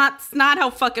that's not how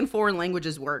fucking foreign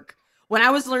languages work. When I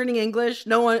was learning English,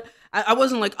 I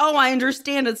wasn't like, oh, I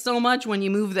understand it so much when you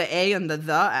move the A and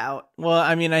the out. Well,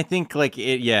 I mean, I think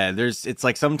it's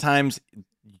like sometimes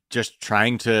just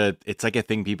it's like a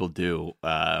thing people do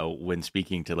when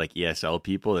speaking to like ESL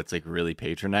people. That's like really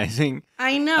patronizing.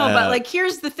 I know, but like,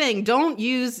 here's the thing. Don't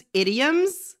use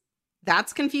idioms.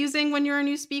 That's confusing when you're a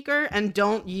new speaker, and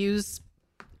don't use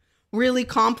really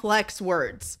complex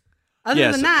words.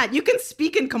 Other than that, you can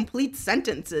speak in complete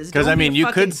sentences. Because, I mean, you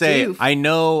could say, I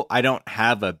know I don't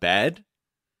have a bed,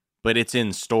 but it's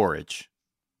in storage.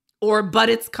 Or, but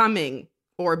it's coming.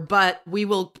 Or, but we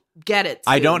will get it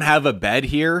soon. I don't have a bed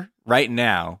here right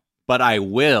now, but I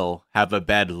will have a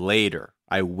bed later.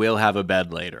 I will have a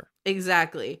bed later.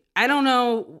 Exactly. I don't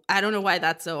know why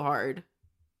that's so hard.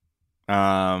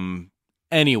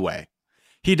 Anyway,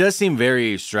 he does seem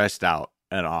very stressed out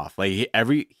and off. Like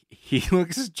he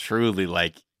looks truly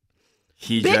like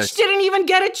he Bitch didn't even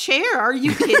get a chair. Are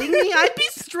you kidding me? I'd be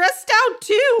stressed out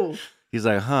too. He's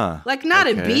like, huh? Like not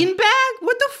a beanbag?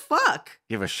 What the fuck?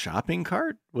 You have a shopping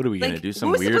cart? What are we gonna do? Some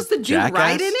weird weird supposed to do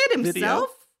right in it himself?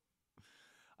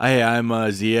 Hey, I'm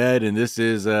Ziad, and this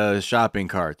is shopping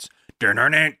carts.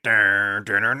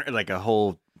 Like a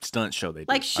whole stunt show they do.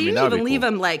 Like she didn't even leave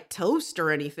him like toast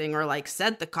or anything, or like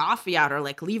set the coffee out, or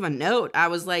like leave a note. I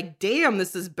was like, damn,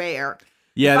 this is bare.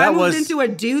 Yeah, if I moved into a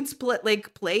dude's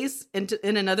place in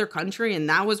another country, and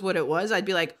that was what it was, I'd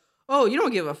be like, oh, you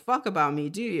don't give a fuck about me,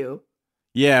 do you?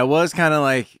 Yeah, it was kind of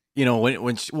like,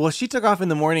 when she took off in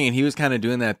the morning, and he was kind of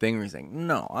doing that thing where he's like,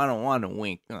 no, I don't want to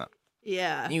wake up.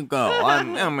 Yeah. You go.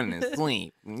 I'm gonna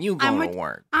sleep. You go to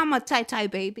work. I'm a tie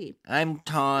baby. I'm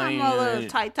tired. I'm a little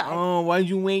tie. Oh, why'd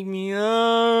you wake me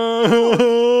up?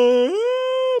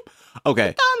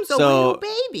 Okay. I'm so little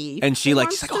baby. And she's like,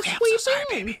 okay, I'm so sorry,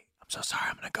 baby. I'm so sorry.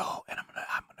 I'm gonna go, and I'm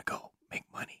gonna go make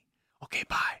money. Okay,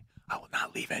 bye. I will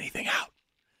not leave anything out.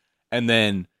 And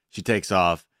then she takes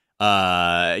off.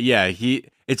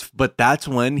 But that's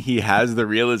when he has the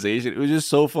realization. It was just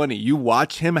so funny. You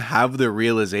watch him have the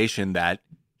realization that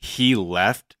he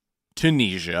left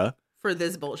Tunisia for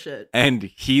this bullshit, and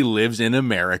he lives in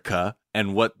America,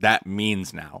 and what that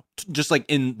means now, just like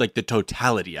in like the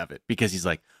totality of it, because he's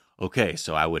like, okay,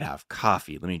 so I would have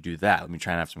coffee. Let me do that. Let me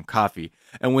try and have some coffee.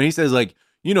 And when he says like,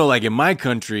 you know, like in my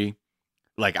country,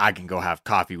 like I can go have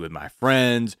coffee with my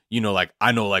friends, you know, like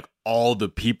I know like all the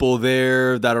people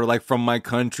there that are like from my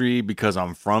country because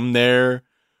I'm from there.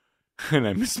 And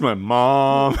I miss my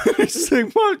mom. It's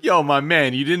like, well, yo, my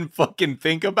man, you didn't fucking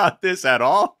think about this at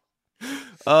all?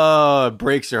 It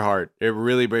breaks your heart. It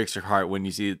really breaks your heart when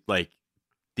you see like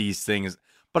these things.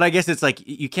 But I guess it's like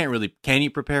you can't really, can you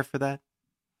prepare for that?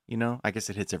 You know, I guess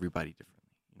it hits everybody differently.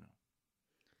 You know?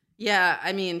 Yeah,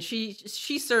 I mean, she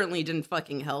certainly didn't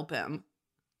fucking help him.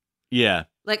 Yeah.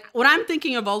 Like, when I'm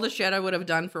thinking of all the shit I would have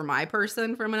done for my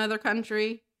person from another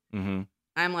country, I'm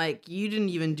like, you didn't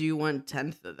even do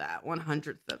 1/10 of that,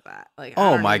 1/100th of that. Like,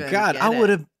 oh my God, I would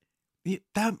have,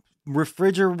 that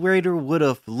refrigerator would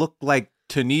have looked like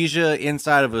Tunisia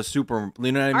inside of a super,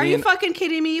 you know what I mean? Are you fucking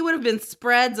kidding me? You would have been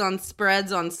spreads on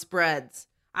spreads on spreads.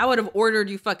 I would have ordered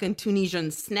you fucking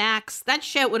Tunisian snacks. That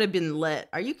shit would have been lit.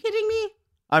 Are you kidding me?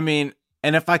 I mean,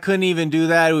 and if I couldn't even do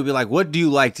that, it would be like, what do you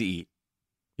like to eat?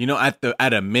 You know,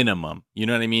 at a minimum, you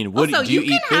know what I mean? What also, do you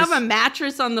eat? You can have a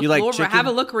mattress on the floor, but have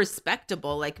it look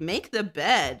respectable. Like, make the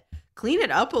bed, clean it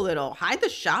up a little, hide the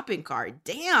shopping cart.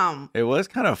 Damn, it was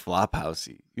kind of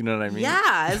flophousey. You know what I mean?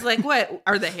 Yeah, it's like, what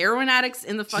are the heroin addicts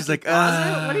in the fucking like,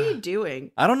 closet? What are you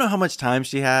doing? I don't know how much time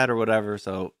she had or whatever.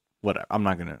 So whatever. I'm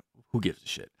not gonna. Who gives a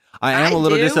shit? I am a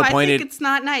little disappointed. I think it's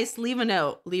not nice. Leave a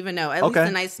note. At least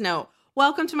a nice note.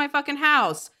 Welcome to my fucking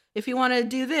house. If you want to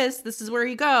do this is where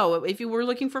you go. If you were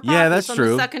looking for coffee, that's on true.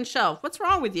 The second shelf. What's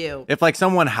wrong with you? If like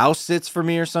someone house sits for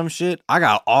me or some shit, I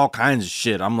got all kinds of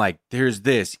shit. I'm like, here's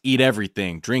this, eat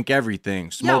everything, drink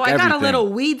everything, smoke everything. I got a little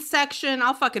weed section.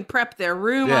 I'll fucking prep their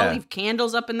room. Yeah. I'll leave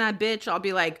candles up in that bitch. I'll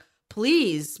be like,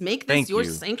 please make this your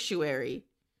sanctuary.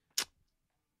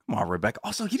 Come on, Rebecca.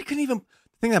 Also, he couldn't even,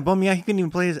 the thing that bummed me out, he couldn't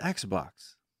even play his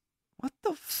Xbox. What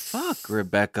the fuck,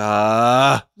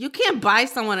 Rebecca? You can't buy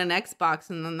someone an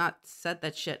Xbox and then not set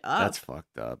that shit up. That's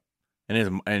fucked up.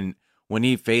 And when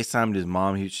he FaceTimed his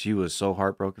mom, she was so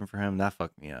heartbroken for him. That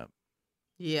fucked me up.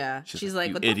 Yeah. She's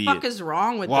like, what idiot. The fuck is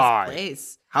wrong with this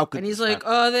place? How could? And he's like,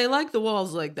 oh, they like the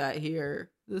walls like that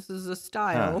here. This is a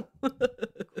style. Huh.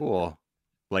 Cool.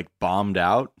 Like bombed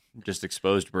out, just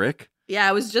exposed brick. Yeah,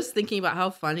 I was just thinking about how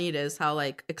funny it is how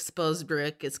like exposed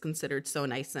brick is considered so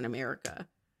nice in America.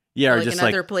 Yeah, or like just in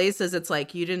other places, it's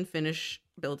like you didn't finish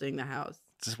building the house.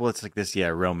 It's like this,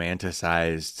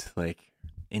 romanticized like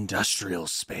industrial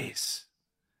space.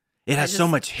 It has so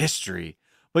much history,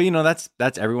 but you know that's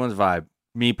everyone's vibe.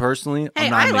 Me personally, hey,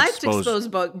 I'm not I liked exposed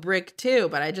brick too,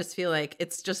 but I just feel like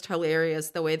it's just hilarious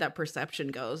the way that perception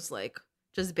goes, like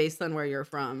just based on where you're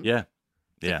from. Yeah,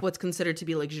 like what's considered to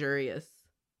be luxurious.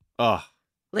 Oh,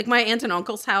 like my aunt and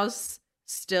uncle's house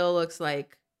still looks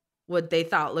like what they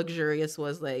thought luxurious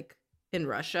was like in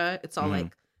Russia. It's all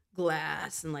like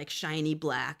glass and like shiny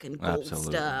black and gold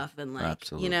stuff and like,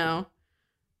 you know,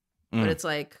 but it's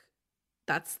like,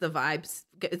 that's the vibes.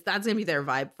 That's going to be their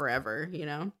vibe forever, you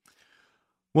know?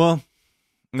 Well,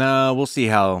 we'll see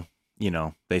how,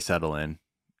 they settle in,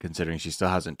 considering she still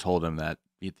hasn't told him that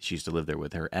she used to live there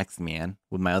with her ex-man,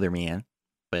 with my other man,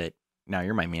 but now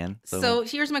you're my man. So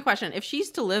here's my question. If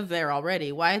she's to live there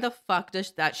already, why the fuck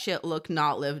does that shit look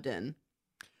not lived in?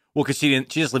 Well, because she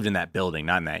just lived in that building,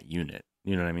 not in that unit.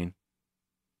 You know what I mean?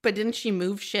 But didn't she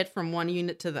move shit from one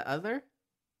unit to the other?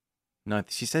 No,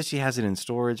 she says she has it in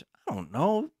storage. I don't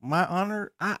know. My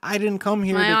honor. I didn't come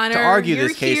here to argue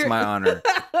this case, my honor.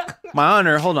 My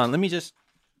honor, hold on. Let me just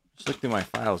look through my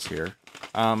files here.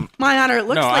 My honor, it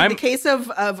looks like the case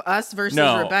of us versus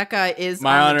Rebecca is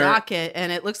on the docket,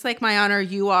 and it looks like, my honor,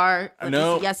 you are. It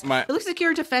looks like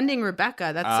you're defending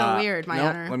Rebecca. That's so weird, my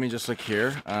honor. Let me just look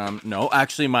here. No,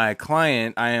 actually, my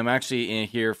client, I am actually in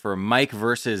here for Mike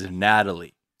versus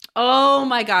Natalie. Oh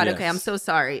my God. Yes. Okay, I'm so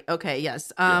sorry. Okay,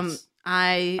 yes. Yes.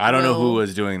 I don't know who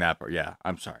was doing that, but yeah,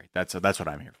 I'm sorry. That's what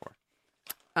I'm here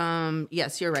for.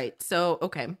 Yes, you're right. So,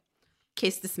 okay.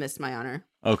 Case dismissed, my honor.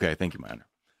 Okay, thank you, my honor.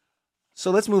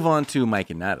 So let's move on to Mike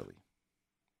and Natalie.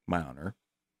 My honor.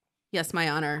 Yes, my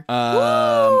honor.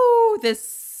 Woo!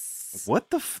 This. What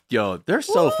the yo? They're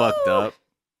so fucked up.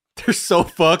 They're so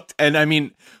fucked, and I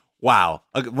mean, wow.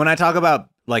 When I talk about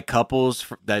like couples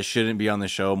that shouldn't be on the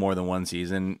show more than one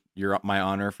season, you're my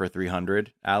honor for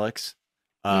 300, Alex.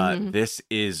 This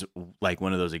is like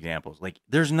one of those examples. Like,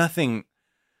 there was nothing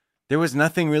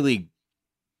really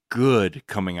good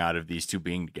coming out of these two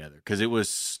being together because it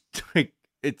was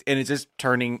it's just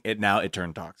turning it now. It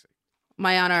turned toxic.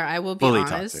 My honor, I will be Fully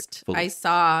honest. toxic. I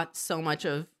saw so much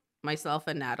of myself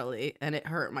and Natalie, and it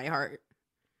hurt my heart.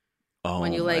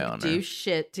 When you do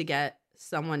shit to get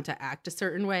someone to act a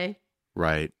certain way.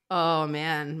 Right. Oh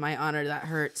man, my honor, that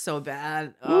hurt so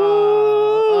bad.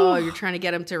 Oh, you're trying to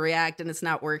get him to react and it's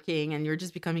not working, and you're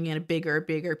just becoming a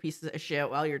bigger piece of shit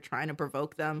while you're trying to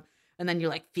provoke them. And then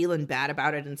you're like feeling bad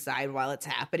about it inside while it's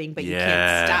happening, but you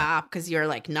can't stop because you're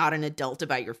like not an adult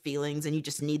about your feelings and you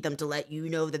just need them to let you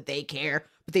know that they care,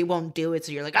 but they won't do it.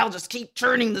 So you're like, I'll just keep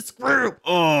turning the screw.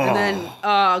 And then,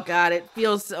 oh God, it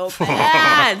feels so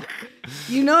bad.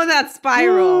 You know that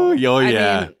spiral. Oh, I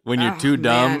yeah. mean, When you're too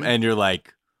dumb man. and you're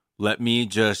like, let me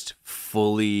just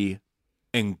fully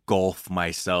engulf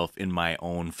myself in my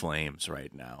own flames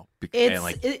right now.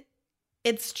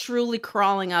 It's truly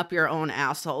crawling up your own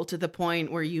asshole to the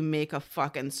point where you make a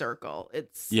fucking circle.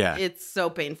 It's so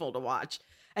painful to watch.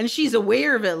 And she's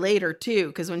aware of it later too,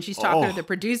 because when she's talking to the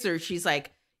producer, she's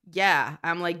like, yeah,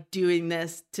 I'm like doing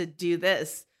this to do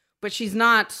this. But she's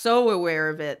not so aware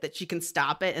of it that she can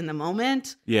stop it in the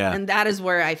moment. Yeah. And that is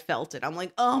where I felt it. I'm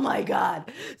like, oh my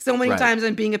God. So many times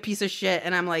I'm being a piece of shit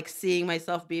and I'm like seeing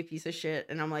myself be a piece of shit.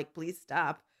 And I'm like, please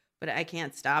stop. But I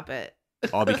can't stop it.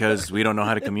 All because we don't know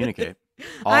how to communicate.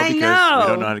 I know. We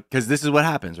don't know how to, because this is what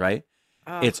happens, right?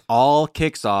 It's all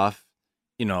kicks off,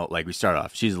 like we start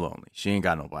off, she's lonely. She ain't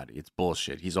got nobody. It's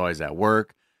bullshit. He's always at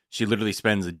work. She literally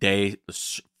spends a day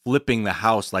flipping the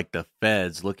house like the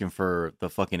feds looking for the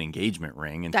fucking engagement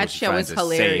ring. That show is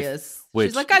hilarious. Safe,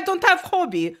 she's like, I don't have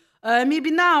hobby.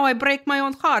 Maybe now I break my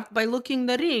own heart by looking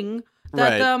the ring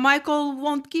that Michael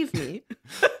won't give me.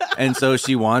 And so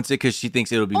she wants it because she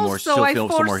thinks it'll be more. Also, I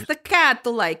forced the cat to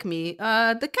like me.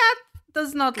 The cat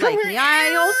does not like me.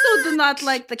 I also do not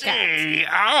like the cat.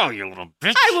 Oh, you little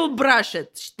bitch. I will brush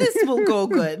it. This will go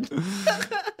good.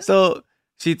 So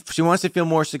she wants to feel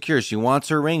more secure. She wants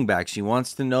her ring back. She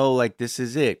wants to know, like, this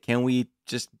is it. Can we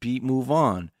just move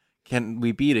on? Can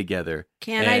we be together?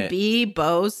 Can I be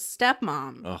Beau's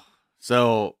stepmom? Oh.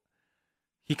 So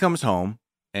he comes home.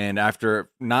 And after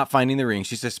not finding the ring,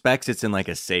 she suspects it's in like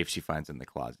a safe she finds in the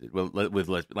closet.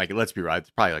 Let's be right, it's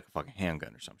probably like a fucking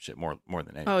handgun or some shit more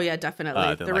than anything. Oh yeah,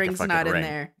 definitely. The ring's not in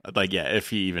there. Like if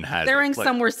he even has the it. ring's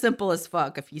somewhere simple as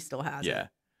fuck if he still has it.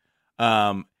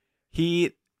 Yeah.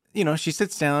 He, she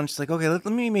sits down. She's like, okay, let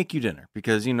me make you dinner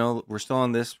because we're still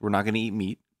on this. We're not gonna eat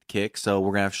meat, so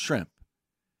we're gonna have shrimp.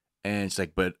 And she's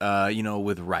like, but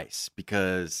with rice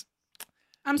because.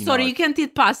 I'm sorry, you can't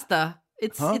eat pasta.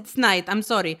 It's night. I'm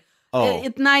sorry.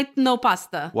 At night, no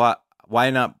pasta. Why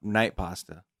not night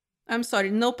pasta? I'm sorry.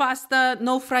 No pasta,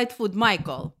 no fried food.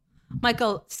 Michael,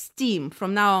 steam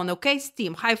from now on, okay?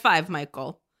 Steam. High five,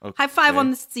 Michael. Okay. High five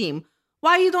on the steam.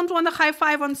 Why you don't want a high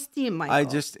five on steam,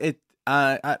 Michael?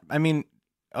 I mean,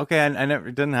 okay, I never,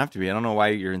 it doesn't have to be. I don't know why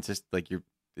you're you're.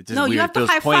 It's just weird. You have to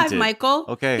high five, Michael.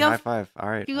 Okay, high five. All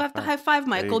right. You have to high five,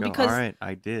 Michael, because. All right,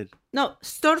 I did. No,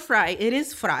 stir fry. It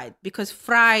is fried because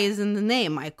fry is in the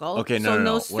name, Michael. Okay,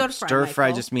 no. Stir fry. Stir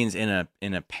fry just means in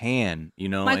a pan,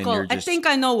 Michael, and I think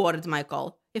I know words,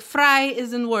 Michael. If fry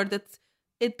is in word, that's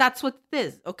what it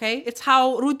is. Okay, it's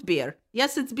how root beer.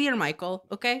 Yes, it's beer, Michael.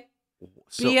 Okay,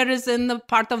 beer is in the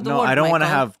part of the word. No, I don't want to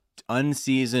Michael. have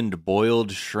unseasoned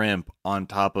boiled shrimp on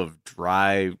top of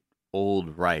dry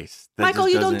old rice. Michael,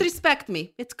 you don't respect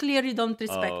me. It's clear you don't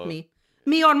respect me.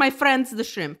 Me or my friends, the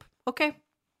shrimp. Okay.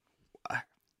 I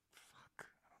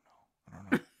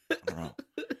don't know.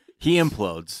 He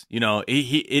implodes.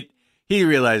 He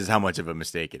realizes how much of a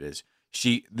mistake it is.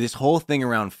 This whole thing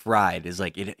around fried is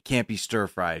like it can't be stir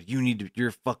fried.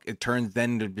 It turns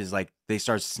then to is like they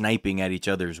start sniping at each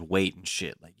other's weight and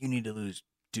shit. Like you need to lose.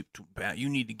 You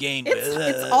need to gain.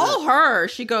 It's all her.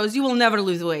 She goes, "You will never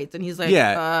lose weight," and he's like,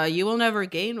 "Yeah, you will never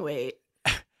gain weight."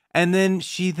 And then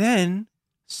she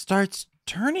starts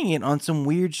turning it on some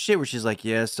weird shit where she's like,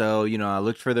 "Yeah, so I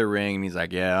looked for the ring," and he's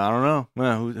like, "Yeah, I don't know.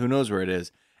 Well, who knows where it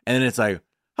is?" And then it's like,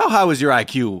 "How high was your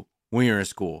IQ when you were in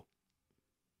school?"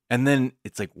 And then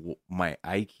it's like, "My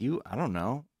IQ? I don't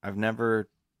know. I never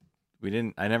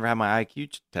had my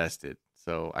IQ tested,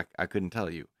 so I couldn't tell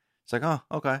you." It's like, "Oh,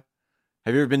 okay."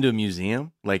 Have you ever been to a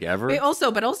museum, like ever? But also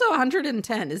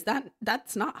 110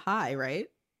 that's not high, right?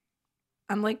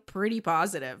 I'm like pretty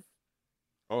positive.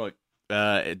 Oh,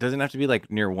 it doesn't have to be like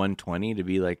near 120 to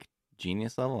be like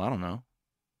genius level. I don't know.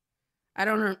 I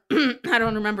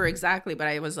don't remember exactly, but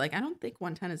I was like, I don't think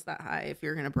 110 is that high if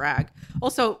you're gonna brag.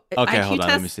 Also, IQ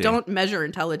tests don't measure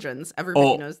intelligence.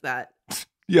 Everybody knows that.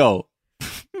 Yo,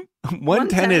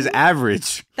 110 is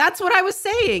average. That's what I was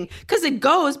saying. Because it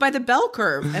goes by the bell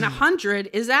curve, and 100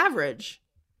 is average.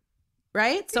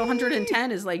 Right? So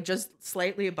 110 is like just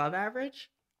slightly above average.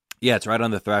 Yeah, it's right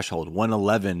on the threshold.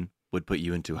 111 would put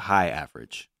you into high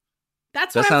average.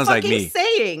 That's what I'm fucking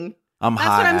saying. I'm That's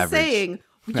high what I'm average. saying.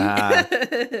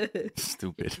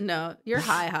 Stupid. No, you're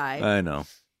high. I know.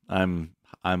 I'm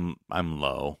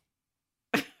low.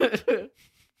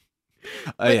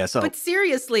 But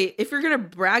seriously, if you're gonna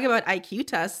brag about IQ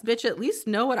tests, bitch, at least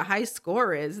know what a high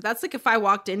score is. That's like if I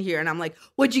walked in here and I'm like,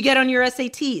 "What'd you get on your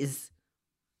SATs?"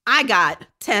 I got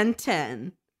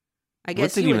 10. I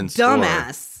guess you a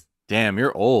dumbass. Score? Damn,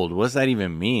 you're old. What does that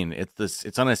even mean?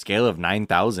 It's on a scale of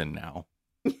 9,000 now.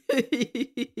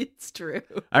 It's true.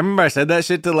 I remember I said that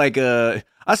shit to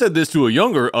I said this to a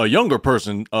younger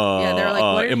person they're like,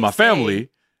 what did in you my say? family,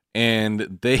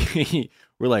 and they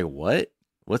were like, "What?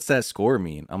 What's that score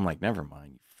mean?" I'm like, "Never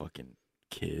mind, you fucking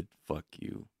kid. Fuck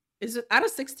you." Is it out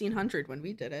of 1,600 when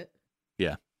we did it?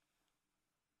 Yeah.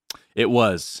 It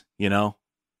was,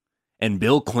 and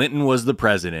Bill Clinton was the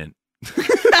president.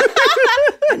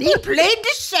 And he played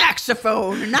the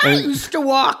saxophone, and I used to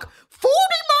walk 40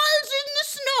 miles in the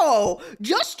snow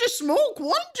just to smoke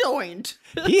one joint.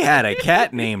 He had a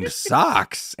cat named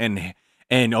Socks, and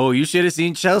oh, you should have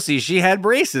seen Chelsea. She had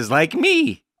braces like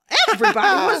me.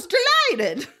 Everybody was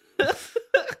delighted.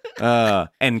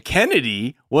 And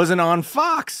Kennedy wasn't on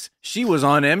Fox. She was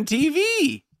on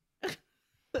MTV.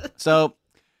 So,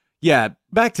 yeah,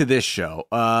 back to this show.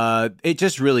 It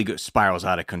just really spirals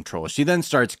out of control. She then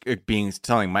starts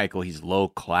telling Michael he's low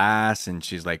class, and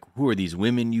she's like, "Who are these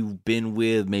women you've been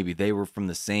with? Maybe they were from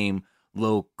the same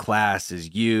low class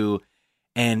as you."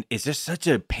 And it's just such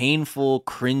a painful,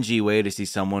 cringy way to see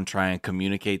someone try and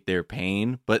communicate their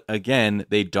pain. But again,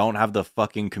 they don't have the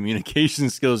fucking communication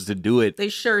skills to do it. They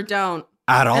sure don't.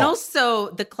 At all. And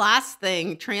also, the class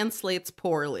thing translates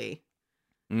poorly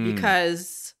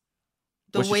because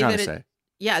What's she trying to say?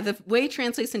 The way it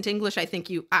translates into English, I think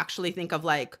you actually think of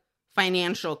like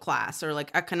financial class or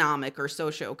like economic or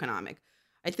socioeconomic.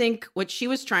 I think what she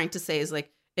was trying to say is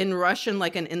like in Russian,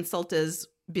 like an insult is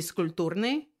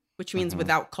бескультурный, which means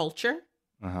without culture.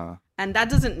 And that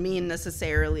doesn't mean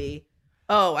necessarily,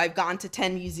 oh, I've gone to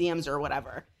 10 museums or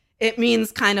whatever. It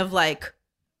means kind of like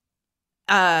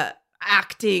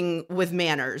acting with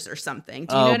manners or something.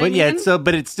 Do you know what I mean? Yeah,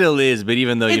 but it still is. But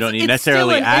even though you don't need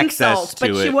necessarily access to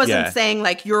it. But she wasn't saying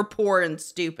like you're poor and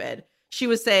stupid. She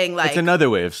was saying like it's another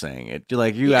way of saying it. You're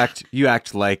like you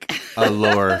act like a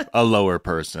lower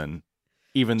person,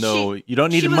 even though you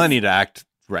don't need money to act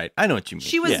right. I know what you mean.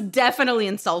 She was definitely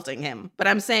insulting him, but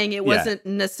I'm saying it wasn't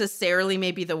necessarily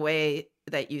maybe the way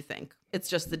that you think. It's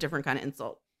just a different kind of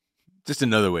insult. Just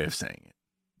another way of saying it.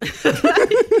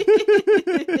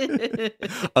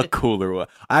 A cooler one.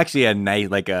 I actually had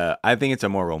I think it's a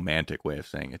more romantic way of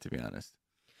saying it, to be honest.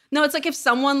 No, it's like if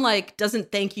someone like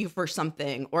doesn't thank you for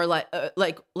something or like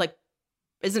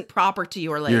isn't proper to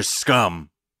you or like you're scum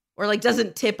or like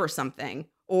doesn't tip or something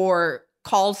or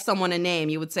calls someone a name,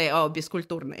 you would say, "Oh,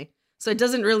 бескультурный." So it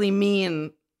doesn't really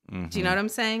mean. Do you know what I'm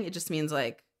saying? It just means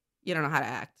like you don't know how to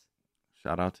act.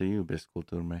 Shout out to you,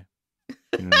 бескультурный.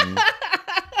 You know what I mean?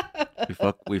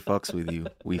 We fucks with you.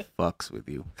 We fucks with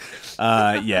you.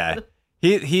 Yeah.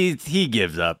 He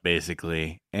gives up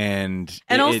basically, and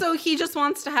also he just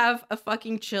wants to have a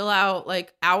fucking chill out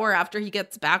like hour after he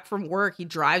gets back from work. He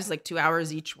drives like 2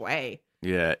 hours each way.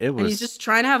 Yeah, it was. And he's just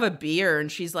trying to have a beer,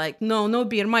 and she's like, "No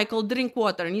beer, Michael. Drink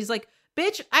water." And he's like,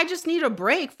 "Bitch, I just need a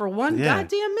break for one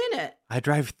goddamn minute. I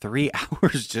drive 3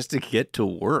 hours just to get to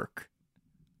work.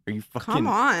 Are you fucking? Come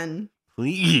on,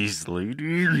 please,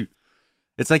 lady."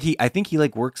 It's like I think he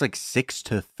like works like 6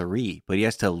 to 3, but he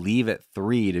has to leave at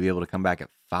 3 to be able to come back at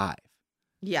 5.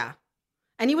 Yeah.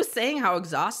 And he was saying how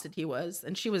exhausted he was,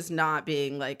 and she was not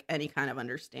being like any kind of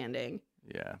understanding.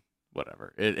 Yeah,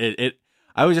 whatever.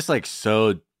 I was just like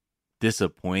so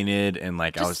disappointed, and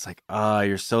like I was like, "Oh,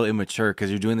 you're so immature because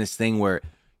you're doing this thing where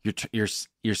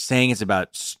you're saying it's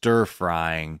about stir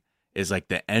frying is like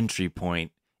the entry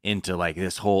point into like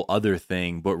this whole other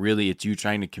thing, but really it's you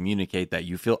trying to communicate that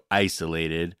you feel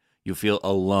isolated, you feel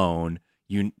alone,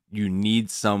 you need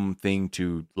something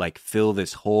to like fill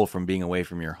this hole from being away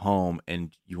from your home,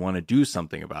 and you want to do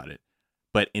something about it.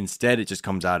 But instead it just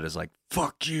comes out as like,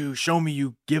 fuck you, show me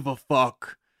you give a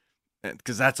fuck,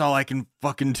 because that's all I can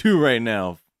fucking do right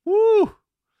now. Woo!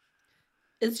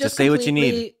 It's just say what you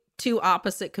need. Two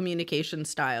opposite communication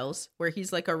styles where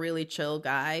he's like a really chill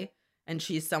guy and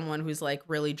she's someone who's like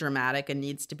really dramatic and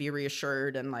needs to be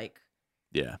reassured and like,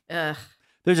 yeah, they're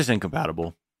just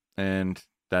incompatible, and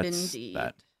that's Indeed.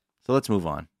 that. So let's move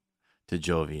on to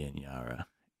Jovi and Yara.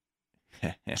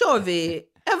 Jovi,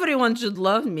 everyone should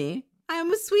love me. I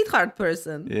am a sweetheart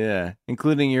person. Yeah,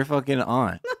 including your fucking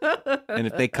aunt. And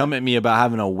if they come at me about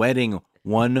having a wedding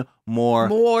one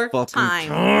more fucking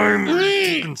time,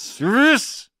 I'm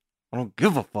serious? I don't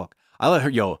give a fuck. I let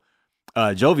her,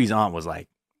 Jovi's aunt was like,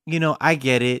 I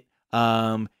get it.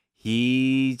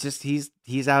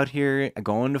 He's out here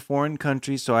going to foreign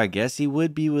countries, so I guess he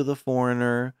would be with a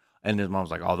foreigner. And his mom's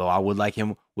like, although I would like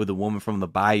him with a woman from the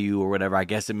bayou or whatever, I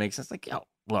guess it makes sense. Like,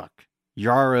 look,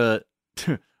 Yara,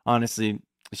 honestly,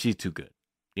 she's too good.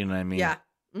 You know what I mean? Yeah.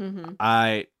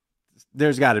 Mm-hmm.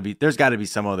 There's got to be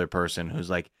some other person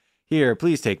who's like, here,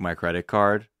 please take my credit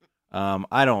card.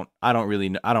 I don't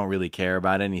really care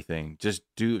about anything. Just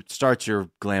start your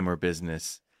glamour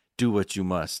business. Do what you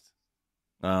must.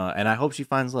 And I hope she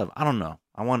finds love. I don't know.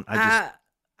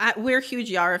 We're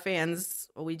huge Yara fans.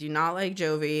 We do not like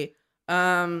Jovi.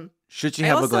 Should she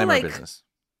have a glamour business?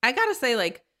 I gotta say,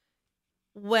 like,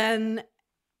 whenever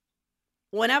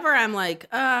I'm like,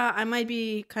 I might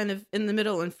be kind of in the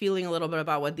middle and feeling a little bit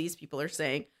about what these people are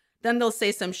saying, then they'll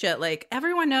say some shit like,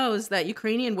 everyone knows that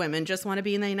Ukrainian women just want to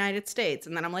be in the United States.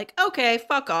 And then I'm like, okay,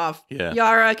 fuck off. Yeah.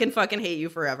 Yara can fucking hate you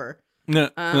forever. No.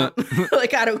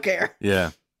 Like, I don't care.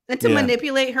 Yeah. And to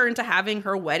manipulate her into having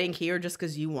her wedding here just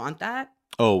because you want that.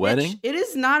 Oh, wedding? It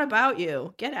is not about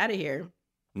you. Get out of here.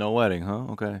 No wedding, huh?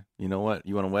 Okay. You know what?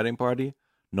 You want a wedding party?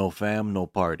 No fam, no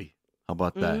party. How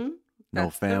about that? Mm-hmm. No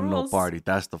fam, no party.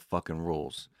 That's the fucking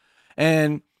rules.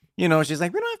 And, she's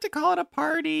like, we don't have to call it a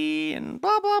party and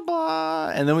blah, blah,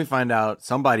 blah. And then we find out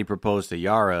somebody proposed to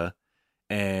Yara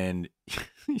and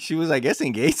she was, I guess,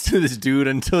 engaged to this dude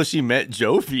until she met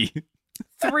Jovi.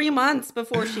 3 months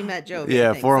before she met Jovi.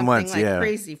 Yeah, 4 months. Like yeah.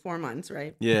 Crazy 4 months,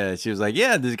 right? Yeah. She was like,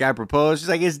 yeah, this guy proposed. She's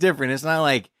like, it's different. It's not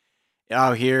like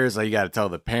out here. It's like you got to tell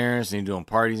the parents and you're doing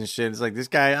parties and shit. It's like this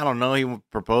guy, I don't know. He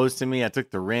proposed to me. I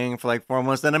took the ring for like 4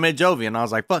 months. Then I met Jovi and I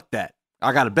was like, fuck that.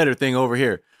 I got a better thing over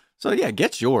here. So yeah,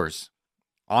 get yours.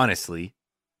 Honestly.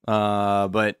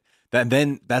 But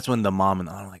that's when the mom and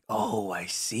the aunt are like, oh, I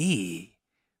see.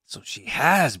 So she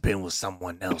has been with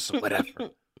someone else or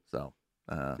whatever. So.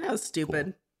 That was stupid.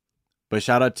 Cool. But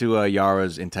shout out to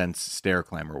Yara's intense stair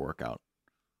climber workout.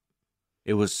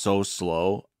 It was so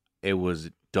slow. It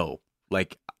was dope.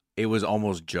 Like, it was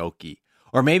almost jokey.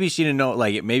 Or maybe she didn't know,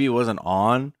 like, maybe it wasn't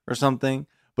on or something,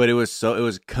 but it was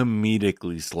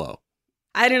comedically slow.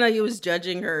 I didn't know you was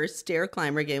judging her stair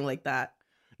climber game like that.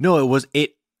 No, it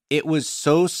was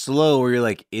so slow where you're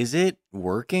like, is it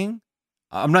working?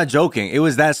 I'm not joking. It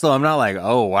was that slow. I'm not like,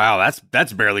 oh, wow,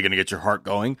 that's barely going to get your heart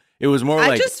going. It was more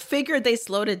like... I just figured they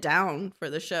slowed it down for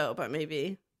the show, but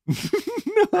maybe... No,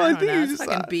 I think it was just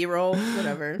fucking B-roll,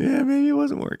 whatever. Yeah, maybe it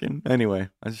wasn't working. Anyway,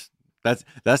 that's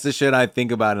the shit I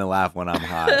think about and laugh when I'm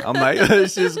high. I'm like,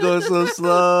 this just goes so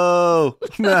slow.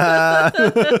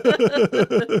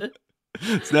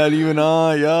 It's not even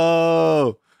on,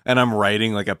 yo. And I'm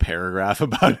writing like a paragraph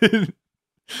about it.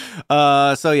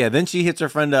 So yeah, then she hits her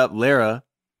friend up, Lara.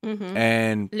 Mm-hmm.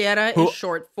 And Lara is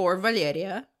short for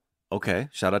Valeria. Okay,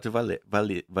 shout out to Valeria.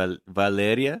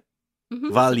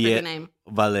 Mm-hmm. Name.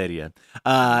 Valeria.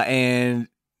 And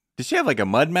did she have like a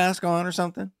mud mask on or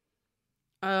something?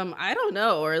 I don't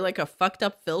know, or like a fucked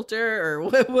up filter or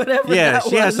whatever. Yeah,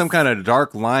 she has some kind of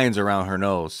dark lines around her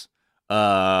nose.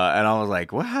 And I was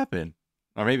like, what happened?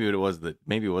 Or maybe it was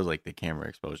like the camera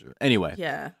exposure. Anyway.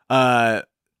 Yeah. But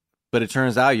it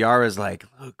turns out Yara's like,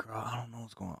 look, girl, I don't know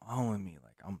what's going on with me.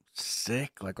 Like, I'm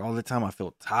sick. Like, all the time I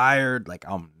feel tired. Like,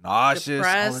 I'm nauseous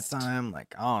Depressed. all the time.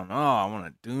 Like, I don't know. I want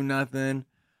to do nothing.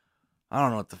 I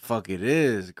don't know what the fuck it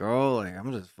is, girl. Like,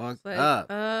 I'm just fucked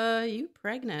up. You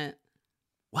pregnant.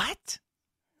 What?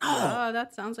 No. Oh,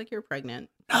 that sounds like you're pregnant.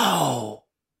 No.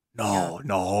 Yeah.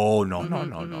 No.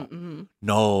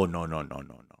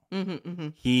 Mm-hmm.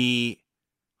 Mm-hmm.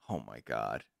 Oh my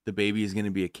God. The baby is going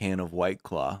to be a can of White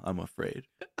Claw, I'm afraid.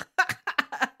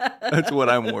 That's what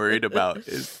I'm worried about,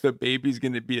 is the baby's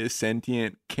going to be a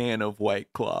sentient can of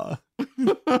White Claw.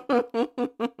 The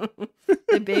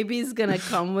baby's going to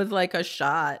come with like a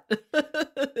shot.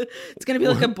 It's going to be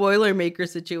like a Boilermaker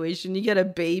situation. You get a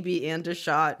baby and a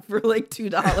shot for like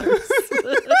 $2.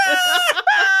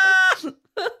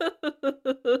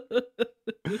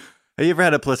 Have you ever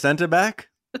had a placenta back?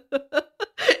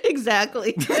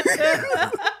 Exactly.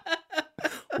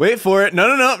 Wait for it.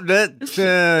 No. I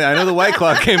know the White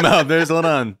Claw came out. Hold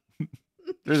on.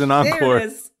 There's an encore. There it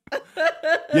is.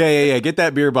 Yeah. Get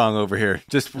that beer bong over here.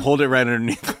 Just hold it right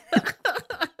underneath.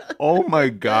 Oh my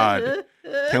God.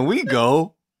 Can we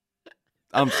go?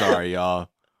 I'm sorry, y'all.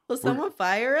 Will someone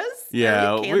fire us?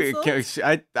 Yeah.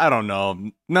 I don't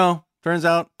know. No. Turns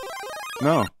out,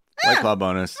 no. White Claw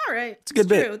bonus. All right. It's a good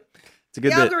bit. It's a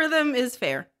good the bit. algorithm is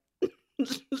fair.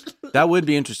 That would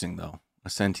be interesting, though. A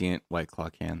sentient White Claw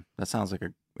can. That sounds like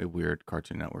a weird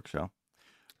Cartoon Network show.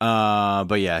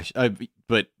 But yeah,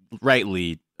 but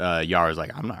rightly, Yara's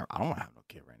like, I don't want to have no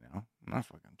kid right now. I'm not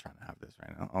fucking trying to have this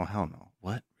right now. Oh, hell no.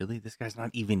 What? Really? This guy's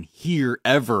not even here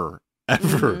ever.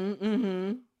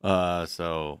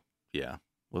 So yeah.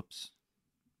 Whoops.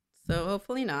 So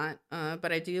hopefully not.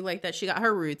 But I do like that she got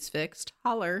her roots fixed.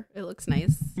 Holler. It looks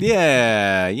nice.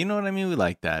 Yeah. You know what I mean? We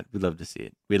like that. We'd love to see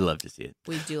it. We do love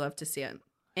to see it.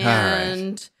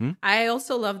 And I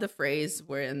also love the phrase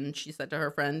when she said to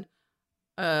her friend,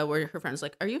 where her friend's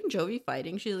like, "Are you and Jovi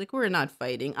fighting?" She's like, "We're not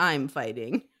fighting. I'm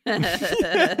fighting."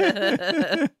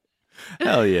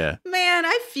 Hell yeah. Man,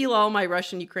 I feel all my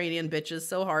Russian Ukrainian bitches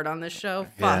so hard on this show.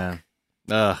 Fuck.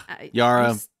 Yeah.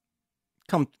 Yara,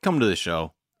 come to the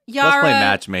show. Yara, let's play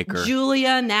matchmaker.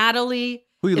 Julia, Natalie.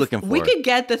 Who are you looking for? We could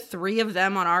get the three of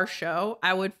them on our show.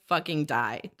 I would fucking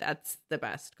die. That's the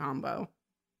best combo.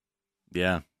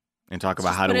 Yeah. And talk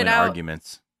about how to win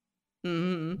arguments.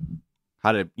 Mm-hmm.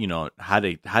 How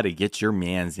to get your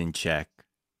mans in check.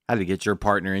 How to get your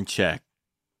partner in check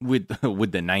with the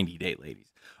 90-day ladies.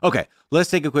 Okay, let's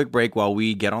take a quick break while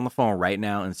we get on the phone right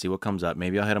now and see what comes up.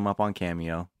 Maybe I'll hit them up on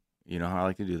Cameo. You know how I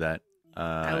like to do that.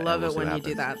 I love it when you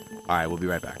do that. All right, we'll be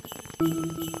right back.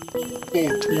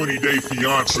 20-day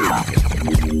fiance.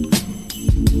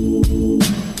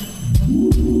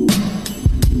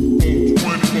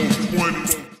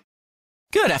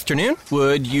 Good afternoon.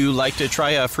 Would you like to try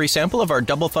a free sample of our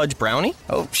double fudge brownie?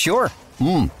 Oh, sure.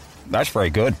 That's very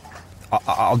good.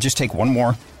 I'll just take one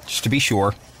more, just to be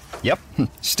sure. Yep,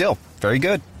 still very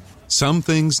good. Some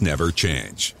things never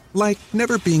change, like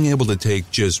never being able to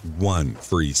take just one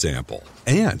free sample.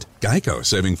 And Geico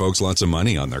saving folks lots of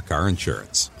money on their car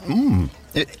insurance.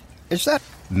 Is that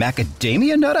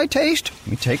macadamia nut I taste?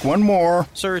 Let me take one more.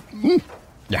 Sir?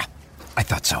 Yeah, I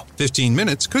thought so. 15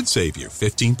 minutes could save you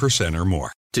 15% or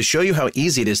more. To show you how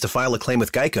easy it is to file a claim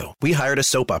with Geico, we hired a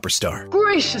soap opera star.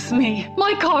 Gracious me,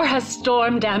 my car has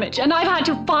storm damage and I've had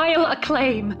to file a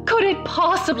claim. Could it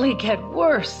possibly get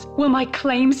worse? Will my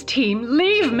claims team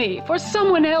leave me for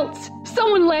someone else?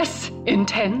 Someone less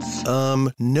intense?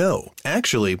 No.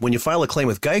 Actually, when you file a claim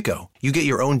with Geico, you get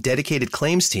your own dedicated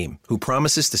claims team who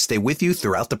promises to stay with you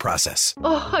throughout the process.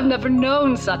 Oh, I've never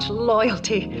known such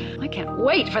loyalty. I can't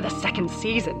wait for the second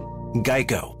season.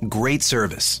 Geico. Great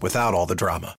service without all the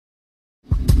drama.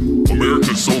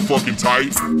 America's so fucking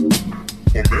tight.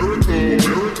 America.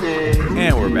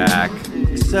 And we're back.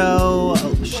 So,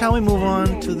 shall we move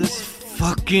on to this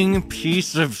fucking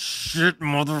piece of shit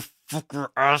motherfucker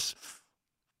ass?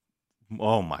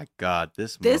 Oh my god,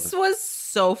 this was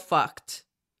so fucked.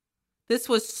 This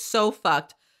was so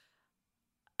fucked.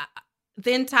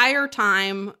 The entire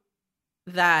time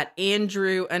that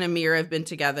Andrew and Amira have been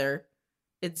together,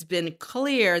 it's been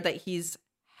clear that he's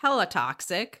hella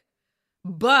toxic,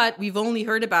 but we've only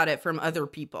heard about it from other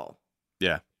people.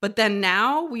 Yeah. But then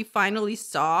now we finally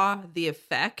saw the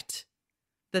effect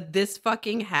that this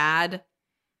fucking had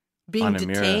being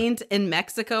detained in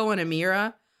Mexico and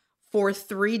Amira for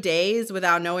 3 days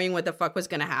without knowing what the fuck was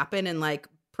going to happen in like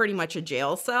pretty much a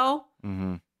jail cell.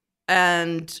 Mm-hmm.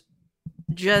 And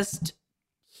just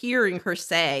hearing her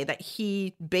say that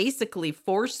he basically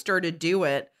forced her to do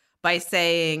it by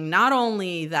saying not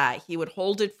only that he would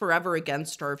hold it forever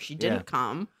against her if she didn't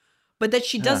come, but that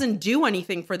she doesn't do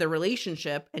anything for the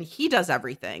relationship and he does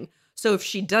everything. So if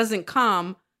she doesn't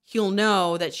come, he'll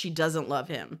know that she doesn't love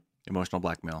him. Emotional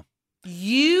blackmail.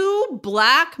 You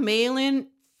blackmailing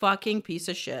fucking piece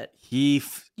of shit. You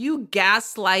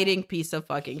gaslighting piece of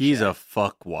fucking shit. He's a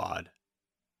fuckwad.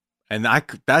 And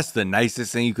that's the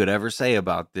nicest thing you could ever say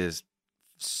about this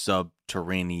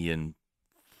subterranean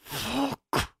fuck.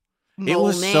 It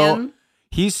was so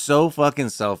he's so fucking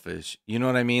selfish. You know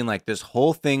what I mean? Like this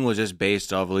whole thing was just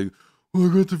based off like, oh,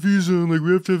 I got the visa and like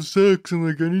we have to have sex and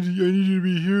like I need you to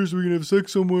be here so we can have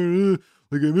sex somewhere.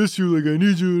 Like I miss you, like I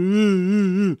need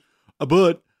you.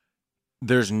 But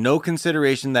there's no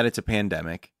consideration that it's a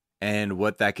pandemic and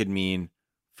what that could mean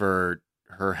for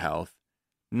her health.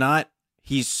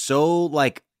 He's so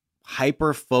like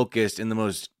hyper focused in the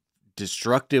most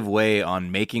destructive way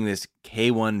on making this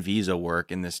K1 visa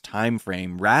work in this time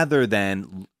frame rather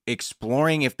than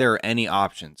exploring if there are any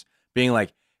options. Being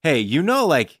like, hey,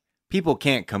 like people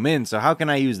can't come in, so how can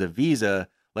I use the visa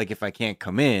like if I can't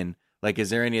come in? Like, is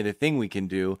there any other thing we can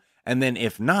do? And then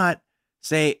if not,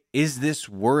 say, is this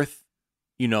worth,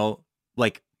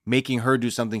 like making her do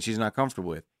something she's not comfortable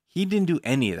with? He didn't do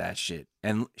any of that shit.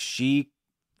 And she's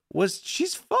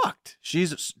fucked.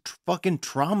 She's fucking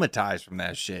traumatized from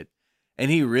that shit. And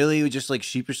he really just like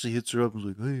sheepishly hits her up and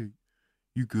was like, hey,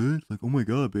 you good? Like, oh my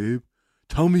God, babe.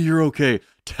 Tell me you're okay.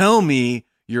 Tell me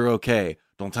you're okay.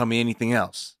 Don't tell me anything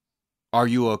else. Are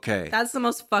you okay? That's the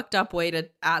most fucked up way to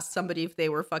ask somebody if they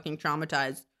were fucking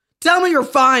traumatized. Tell me you're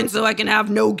fine so I can have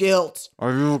no guilt.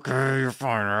 Are you okay? You're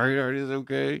fine, right? Are you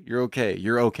okay? You're okay.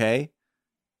 You're okay?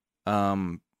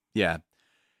 Yeah.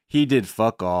 He did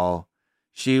fuck all.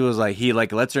 She was like, he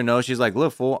like lets her know. She's like,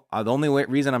 look, fool, the only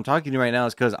reason I'm talking to you right now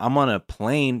is because I'm on a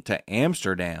plane to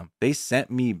Amsterdam. They sent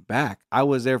me back. I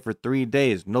was there for 3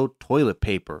 days. No toilet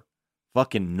paper.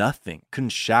 Fucking nothing. Couldn't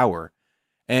shower.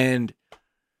 And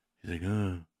he's like,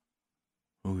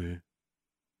 okay.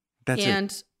 That's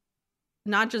and it.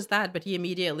 Not just that, but he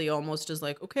immediately almost is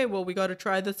like, okay, well, we got to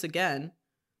try this again.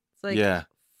 It's like, yeah.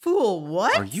 Fool,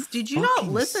 what? Are you Did you not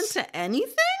listen to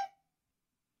anything?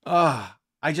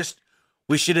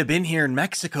 We should have been here in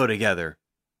Mexico together.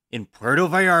 In Puerto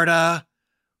Vallarta.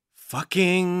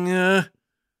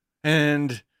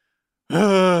 And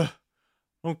I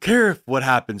don't care what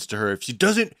happens to her. If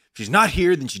she's not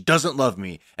here, then she doesn't love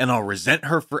me. And I'll resent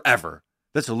her forever.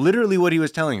 That's literally what he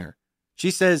was telling her. She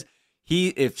says,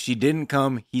 if she didn't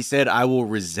come, he said, I will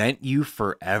resent you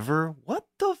forever. What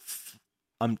the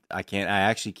I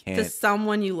actually can't. To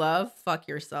someone you love, fuck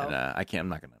yourself. I can't, I'm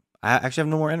not going to. I actually have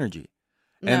no more energy.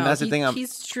 And that's the thing.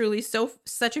 He's truly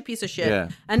such a piece of shit. Yeah.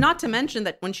 And not to mention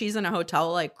that when she's in a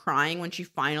hotel, like crying, when she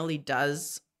finally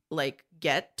does like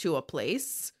get to a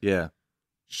place. Yeah.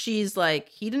 She's like,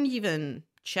 he didn't even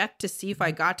check to see if I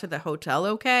got to the hotel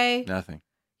okay. Nothing.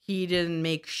 He didn't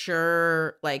make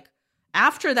sure, like,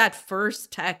 after that first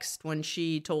text when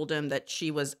she told him that she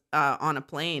was on a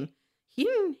plane, he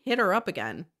didn't hit her up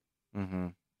again. Mm-hmm.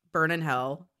 Burn in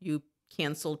hell, you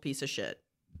canceled piece of shit.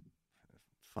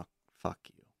 Fuck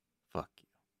you.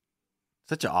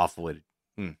 Such an awful way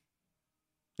to...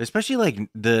 Especially like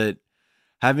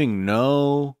having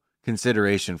no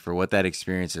consideration for what that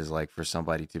experience is like for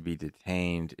somebody to be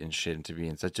detained and shit and to be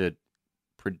in such a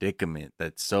predicament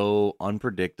that's so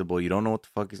unpredictable. You don't know what the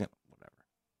fuck is going... Whatever.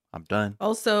 I'm done.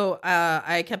 Also,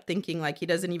 I kept thinking like he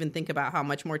doesn't even think about how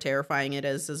much more terrifying it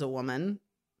is as a woman.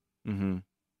 Mm-hmm.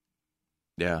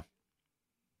 Yeah.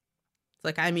 It's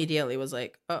like I immediately was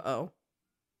like, uh-oh.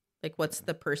 Like, what's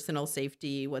the personal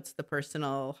safety? What's the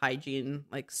personal hygiene,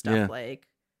 like, stuff like?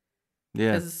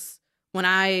 Yeah. Because when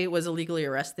I was illegally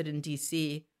arrested in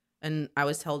D.C. and I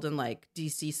was held in, like,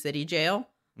 D.C. City Jail,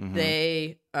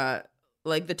 they,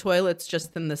 like, the toilet's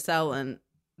just in the cell and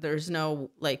there's no,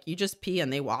 like, you just pee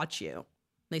and they watch you.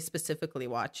 They specifically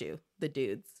watch you, the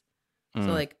dudes. So,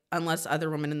 like, unless other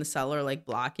women in the cell are, like,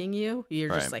 blocking you, you're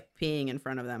just, like, peeing in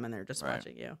front of them and they're just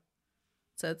watching you.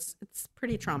 So it's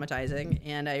pretty traumatizing,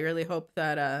 and I really hope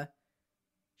that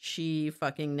she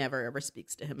fucking never ever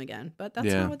speaks to him again. But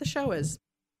that's not what the show is.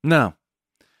 No.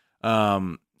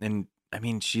 And I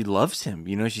mean, she loves him.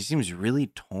 You know, she seems really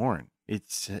torn.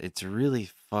 It's really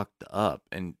fucked up,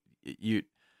 and you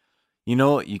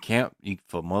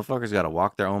motherfuckers got to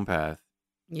walk their own path.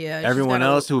 Yeah. Everyone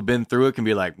else who've been through it can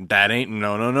be like, that ain't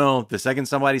no. The second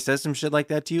somebody says some shit like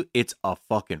that to you, it's a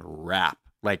fucking wrap.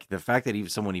 Like, the fact that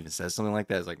someone even says something like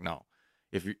that is like, no.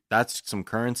 If that's some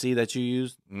currency that you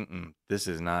use, this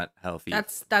is not healthy.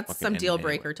 That's some deal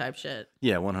breaker type shit.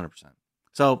 Yeah, 100%.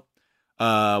 So,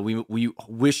 we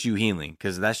wish you healing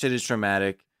because that shit is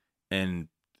traumatic, and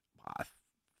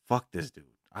fuck this dude.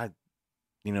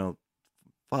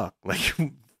 Fuck, like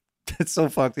it's so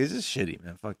fucked. It's just shitty,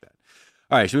 man. Fuck that.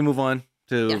 All right, should we move on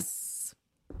to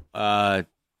I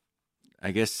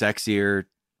guess sexier,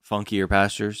 funkier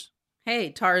pastures?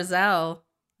 Hey, Tarzell,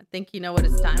 I think you know what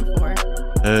it's time for.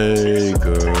 Hey,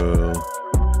 girl.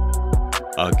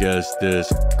 I guess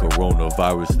this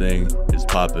coronavirus thing is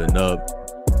popping up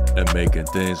and making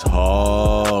things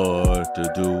hard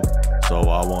to do. So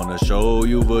I want to show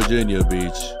you Virginia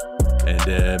Beach, and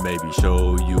then maybe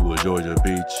show you a Georgia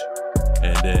Beach,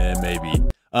 and then maybe,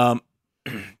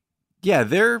 yeah,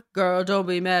 they're... Girl, don't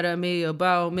be mad at me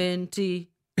about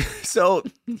Minty. So,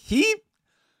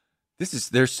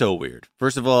 they're so weird.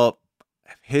 First of all,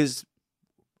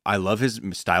 I love his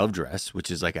style of dress, which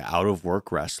is like an out of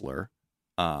work wrestler,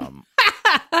 or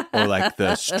like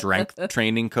the strength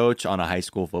training coach on a high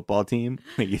school football team.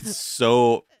 Like, it's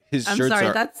so his I'm shirts sorry,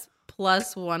 are. that's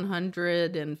plus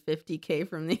 150K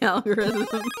from the algorithm.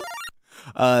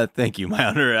 Thank you, my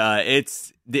honor.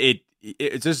 It's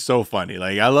just so funny.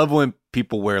 Like, I love when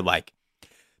people wear like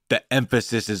the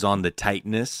emphasis is on the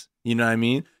tightness. You know what I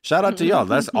mean? Shout out to y'all.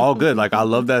 That's all good. Like, I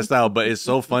love that style, but it's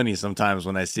so funny sometimes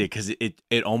when I see it because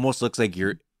it almost looks like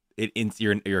you're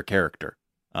a character.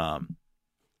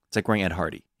 It's like wearing Ed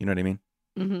Hardy. You know what I mean?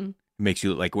 Mm-hmm. It makes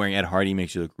you like wearing Ed Hardy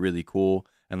makes you look really cool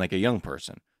and like a young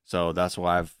person. So that's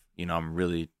why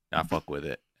I fuck with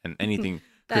it. And anything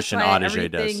That's Christian why Audigier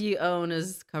everything does. you own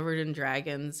is covered in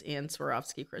dragons and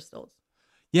Swarovski crystals.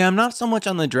 Yeah, I'm not so much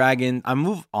on the dragon. I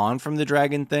move on from the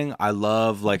dragon thing. I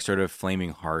love like sort of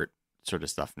flaming heart sort of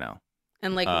stuff now.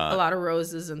 And like a lot of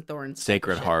roses and thorns.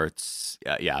 Sacred Hearts.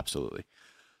 Yeah, absolutely.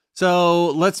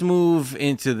 So let's move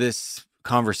into this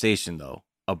conversation though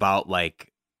about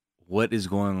like what is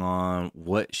going on,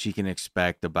 what she can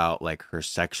expect about like her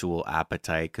sexual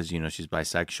appetite, because she's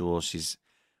bisexual.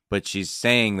 But she's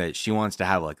saying that she wants to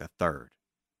have like a third.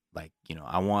 Like,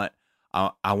 I want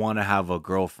to have a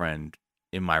girlfriend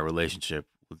in my relationship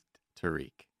with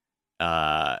Tariq.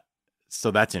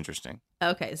 So that's interesting.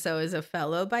 Okay, so as a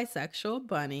fellow bisexual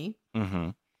bunny, Mm-hmm.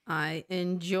 I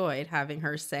enjoyed having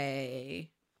her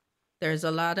say, "There's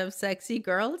a lot of sexy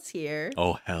girls here."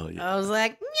 Oh, hell yeah. I was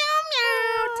like, meow,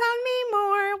 meow, tell me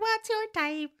more. What's your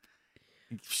type?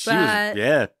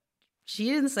 She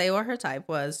didn't say what her type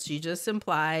was. She just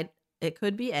implied it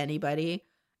could be anybody.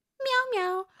 Meow,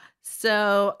 meow.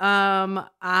 So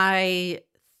I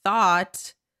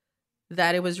thought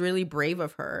that it was really brave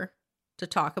of her to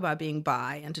talk about being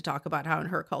bi and to talk about how in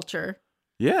her culture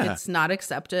it's not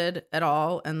accepted at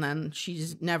all. And then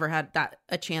she's never had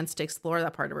a chance to explore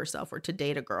that part of herself or to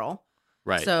date a girl.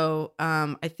 Right. So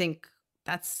I think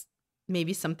that's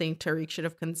maybe something Tariq should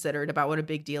have considered about what a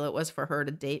big deal it was for her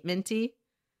to date Minty.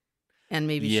 And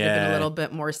maybe should have been a little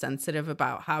bit more sensitive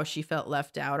about how she felt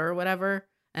left out or whatever.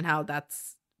 And how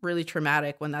that's really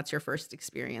traumatic when that's your first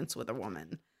experience with a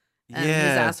woman. And his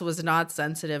ass was not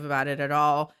sensitive about it at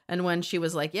all. And when she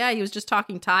was like, he was just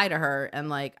talking Thai to her. And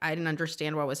like, I didn't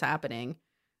understand what was happening.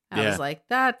 I was like,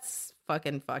 that's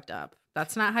fucking fucked up.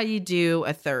 That's not how you do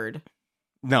a third.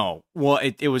 No. Well,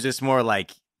 it was just more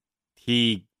like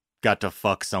he got to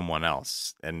fuck someone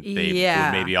else. And they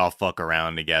would maybe all fuck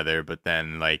around together. But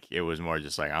then like, it was more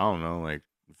just like, I don't know. Like,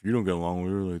 if you don't get along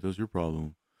with her, like, that's your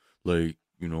problem. Like,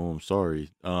 I'm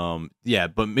sorry.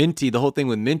 But Minty, the whole thing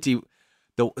with Minty,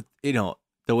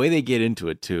 the way they get into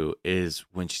it too is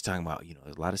when she's talking about,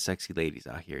 there's a lot of sexy ladies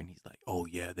out here, and he's like, oh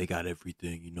yeah, they got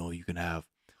everything. You can have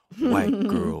white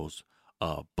girls,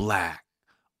 black,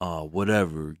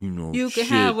 whatever. You can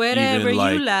have whatever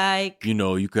you like.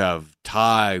 You could have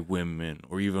Thai women,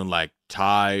 or even like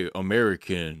Thai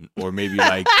American, or maybe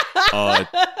like a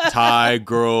Thai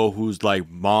girl whose like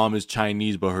mom is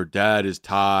Chinese but her dad is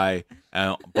Thai,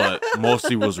 but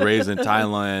mostly was raised in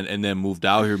Thailand and then moved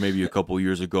out here maybe a couple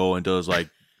years ago and does like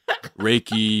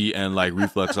Reiki and like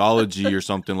reflexology or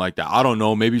something like that. I don't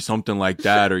know, maybe something like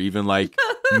that, or even like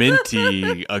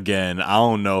Minty again. I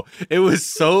don't know. It was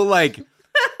so like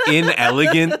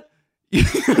inelegant, you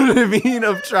know what I mean,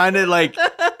 of trying to like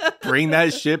bring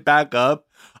that shit back up.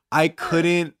 I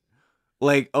couldn't,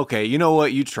 like, okay, you know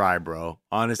what? You tried, bro.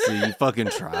 Honestly, you fucking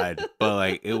tried. But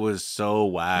like, it was so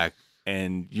whack.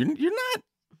 And you're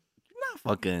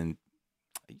not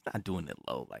doing it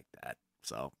low like that.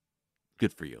 So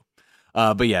good for you.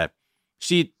 But yeah,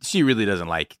 she really doesn't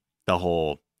like the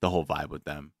whole vibe with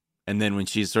them. And then when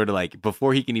she's sort of like,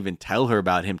 before he can even tell her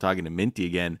about him talking to Minty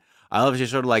again, I love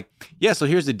she's sort of like, yeah, so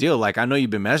here's the deal. Like, I know you've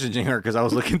been messaging her because I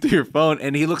was looking through your phone,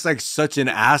 and he looks like such an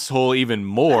asshole even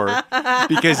more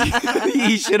because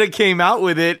he should have came out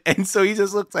with it. And so he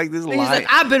just looks like this He's like,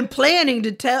 I've been planning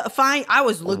to I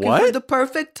was looking for the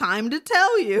perfect time to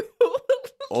tell you.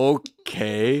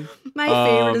 Okay. My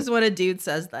favorite is when a dude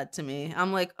says that to me.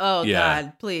 I'm like, oh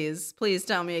God, please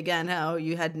tell me again how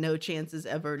you had no chances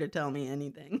ever to tell me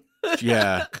anything.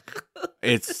 Yeah.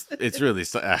 It's really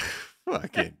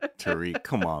fucking Tariq,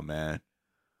 come on, man.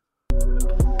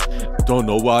 Don't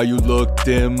know why you looked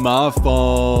in my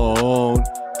phone.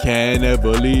 Can't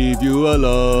ever leave you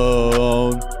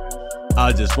alone.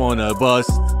 I just wanna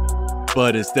bust,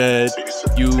 but instead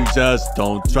you just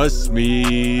don't trust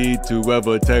me to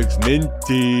ever text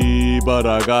Minty. But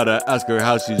I gotta ask her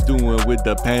how she's doing with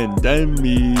the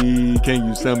pandemic. Can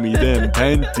you send me them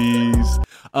panties?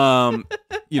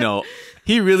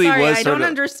 He really was. I don't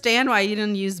understand why you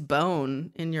didn't use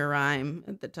bone in your rhyme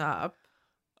at the top.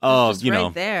 Oh,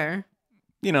 right there.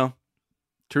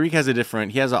 Tariq has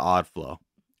he has an odd flow.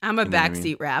 I'm a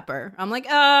backseat rapper. I'm like,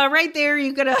 right there,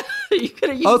 you could have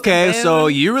used. Okay, so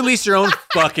you release your own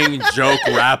fucking joke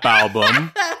rap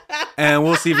album, and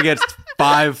we'll see if it gets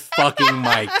 5 fucking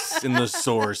mics in the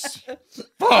source.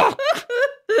 Fuck.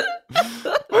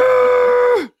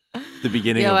 The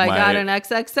beginning of my... I got an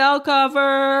XXL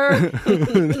cover.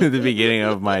 The beginning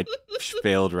of my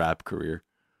failed rap career.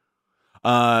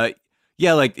 Like,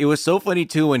 it was so funny,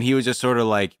 too, when he was just sort of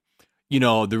like,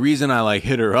 the reason I, like,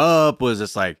 hit her up was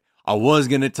just, like, I was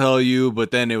going to tell you, but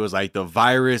then it was, like, the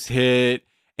virus hit,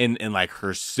 in like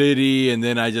her city, and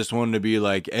then I just wanted to be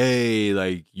like, hey,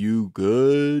 like, you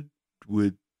good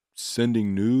with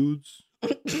sending nudes?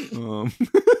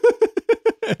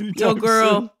 Yo,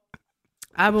 girl,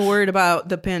 I've been worried about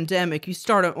the pandemic. You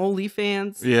started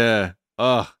OnlyFans? Yeah.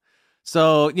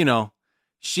 So, you know,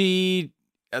 he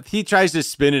tries to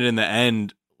spin it in the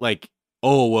end like,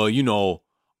 oh, well, you know,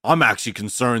 I'm actually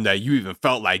concerned that you even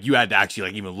felt like you had to actually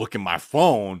like even look at my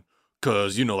phone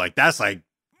because, you know, like that's like,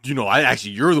 you know,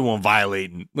 you're the one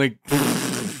violating. Like,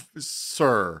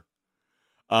 sir,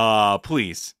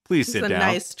 please sit down. It's a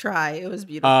nice try. It was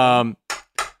beautiful.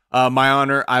 My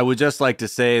honor, I would just like to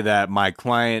say that my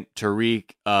client,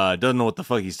 Tariq, doesn't know what the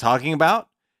fuck he's talking about,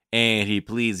 and he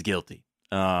pleads guilty.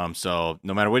 So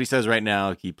no matter what he says right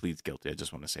now, he pleads guilty. I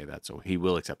just want to say that. So he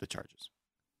will accept the charges.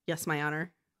 Yes, my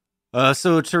honor.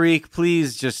 So Tariq,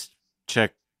 please just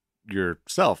check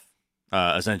yourself,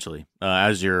 essentially,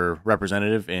 as your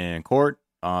representative in court.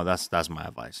 That's my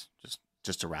advice.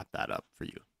 Just to wrap that up for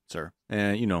you, sir.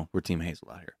 And you know, we're Team Hazel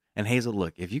out here. And Hazel,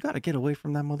 look, if you got to get away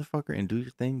from that motherfucker and do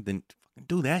your thing, then fucking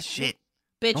do that shit.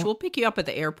 Bitch, we'll pick you up at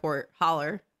the airport.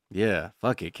 Holler. Yeah,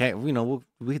 fuck it. You know,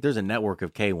 there's a network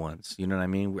of K1s. You know what I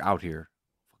mean? We're out here.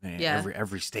 Yeah.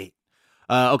 Every state.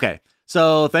 Okay.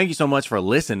 So thank you so much for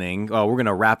listening. We're going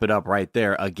to wrap it up right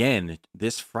there. Again,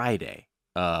 this Friday.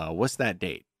 What's that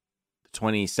date? The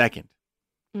 22nd.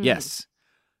 Yes.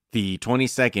 The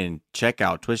 22nd, check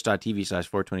out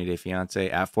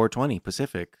twitch.tv/420dayfiance at 420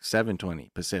 Pacific,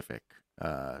 720 Pacific.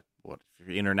 What, if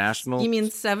you're international? You mean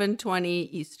 7:20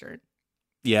 Eastern?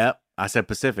 Yeah, I said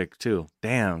Pacific too.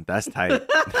 Damn, that's tight.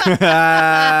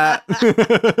 Yeah,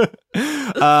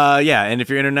 and if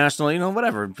you're international, you know,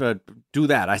 whatever, do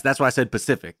that. That's why I said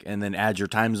Pacific, and then add your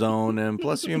time zone, and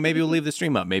plus, you know, maybe we'll leave the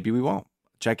stream up, maybe we won't.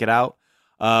 Check it out.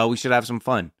 We should have some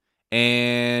fun.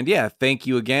 And yeah, thank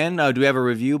you again. Do we have a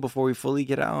review before we fully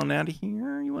get out of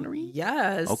here? You want to read?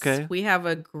 Yes. Okay. We have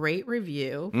a great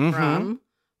review from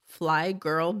Fly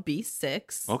Girl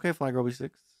B6. Okay, Fly Girl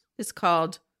B6. It's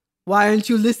called "Why Aren't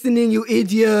You Listening, You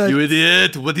Idiot?" You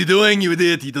idiot! What are you doing, you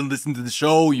idiot? You don't listen to the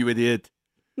show, you idiot.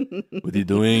 What are you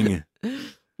doing?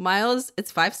 Miles,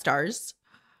 it's 5 stars.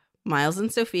 Miles and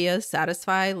Sophia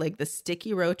satisfy like the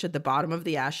sticky roach at the bottom of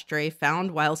the ashtray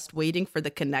found whilst waiting for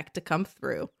the connect to come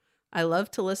through. I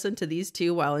love to listen to these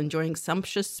two while enjoying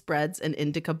sumptuous spreads and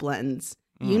indica blends.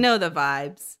 You know the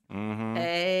vibes.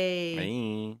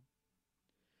 Hey.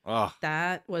 Oh.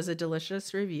 That was a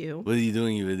delicious review. What are you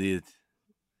doing, you idiot?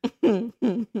 They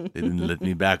didn't let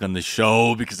me back on the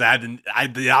show because I didn't.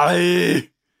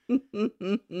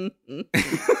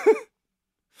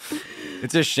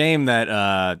 It's a shame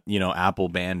that you know, Apple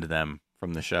banned them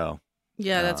from the show.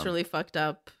 Yeah, that's really fucked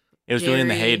up. It was really in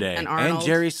the heyday. And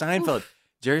Jerry Seinfeld. Oof.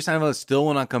 Jerry Seinfeld still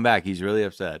will not come back. He's really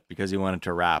upset because he wanted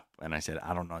to rap. And I said,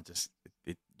 I don't know,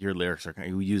 your lyrics are,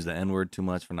 you use the N-word too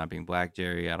much for not being black,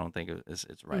 Jerry. I don't think it's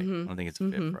right. I don't think it's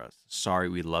a fit for us. Sorry,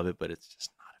 we love it, but it's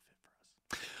just not a fit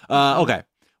for us. Okay.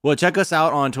 Well, check us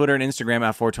out on Twitter and Instagram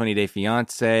at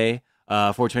 420dayfiance.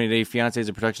 420 Day Fiance is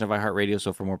a production of iHeartRadio.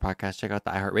 So for more podcasts, check out the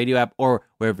iHeartRadio app or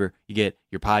wherever you get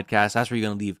your podcasts. That's where you're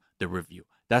going to leave the review.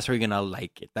 That's where you're going to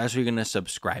like it. That's where you're going to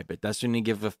subscribe it. That's when you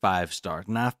give it 5 stars,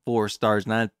 not 4 stars,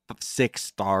 not 6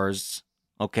 stars.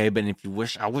 Okay. But if you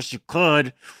wish, I wish you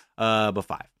could, but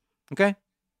 5. Okay.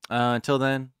 Until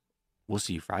then, we'll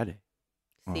see you Friday.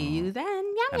 See you then.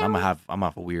 Yum, and yum. I'm gonna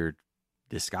have a weird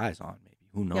disguise on. Maybe,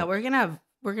 who knows? Yeah, we're gonna have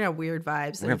weird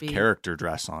vibes. We're gonna have character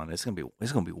dress on. It's gonna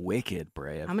be wicked,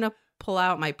 Brave. I'm gonna pull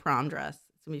out my prom dress.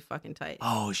 It's gonna be fucking tight.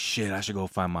 Oh shit! I should go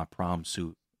find my prom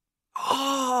suit.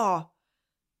 Oh,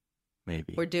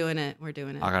 maybe we're doing it.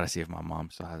 I gotta see if my mom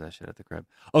still has that shit at the crib.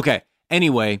 Okay.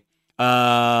 Anyway,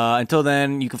 until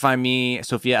then, you can find me,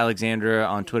 Sophia Alexandra,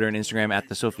 on Twitter and Instagram at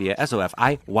the Sophia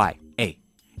SOFIYA,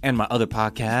 and my other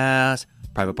podcast,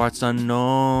 Private Parts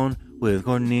Unknown, with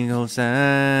Courtney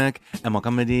Gosak, and my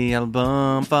comedy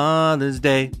album, Father's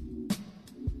Day.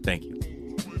 Thank you.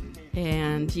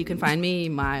 And you can find me,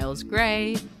 Miles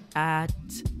Gray, at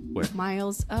Where?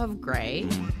 Miles of Gray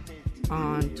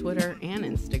on Twitter and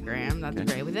Instagram. That's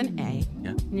Gray with an A. Yeah.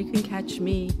 And you can catch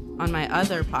me on my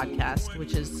other podcast,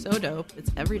 which is so dope.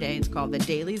 It's every day. It's called The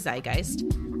Daily Zeitgeist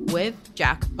with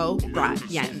Jack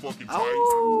O'Brien.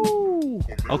 Oh.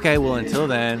 Okay, well, until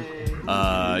then,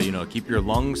 keep your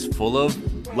lungs full of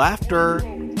laughter,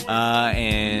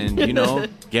 and,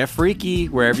 get freaky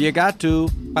wherever you got to.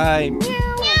 Bye.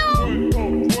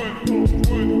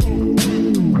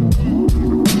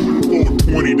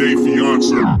 20-Day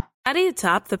Fiance. How do you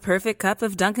top the perfect cup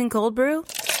of Dunkin' Cold Brew?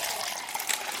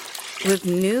 With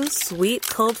new sweet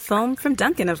cold foam from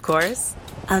Dunkin', of course.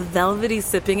 A velvety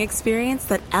sipping experience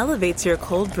that elevates your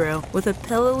cold brew with a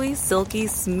pillowy, silky,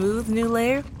 smooth new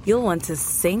layer you'll want to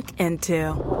sink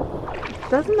into.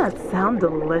 Doesn't that sound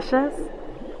delicious?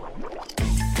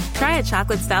 Try a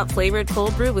chocolate stout flavored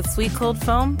cold brew with sweet cold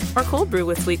foam or cold brew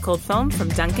with sweet cold foam from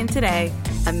Dunkin' today.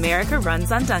 America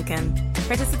runs on Dunkin'.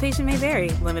 Participation may vary.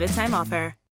 Limited time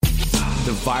offer.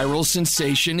 The viral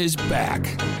sensation is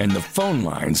back, and the phone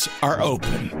lines are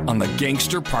open on the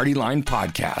Gangster Party Line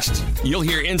podcast. You'll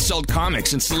hear insult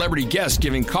comics and celebrity guests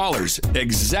giving callers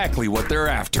exactly what they're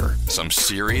after. Some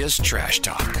serious trash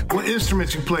talk. What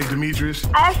instruments you play, Demetrius?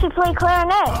 I actually play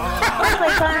clarinet. I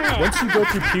play clarinet. Once you go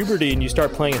through puberty and you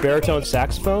start playing baritone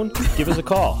saxophone, give us a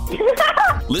call.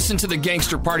 Listen to the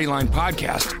Gangster Party Line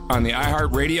podcast on the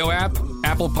iHeartRadio app,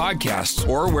 Apple Podcasts,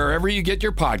 or wherever you get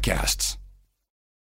your podcasts.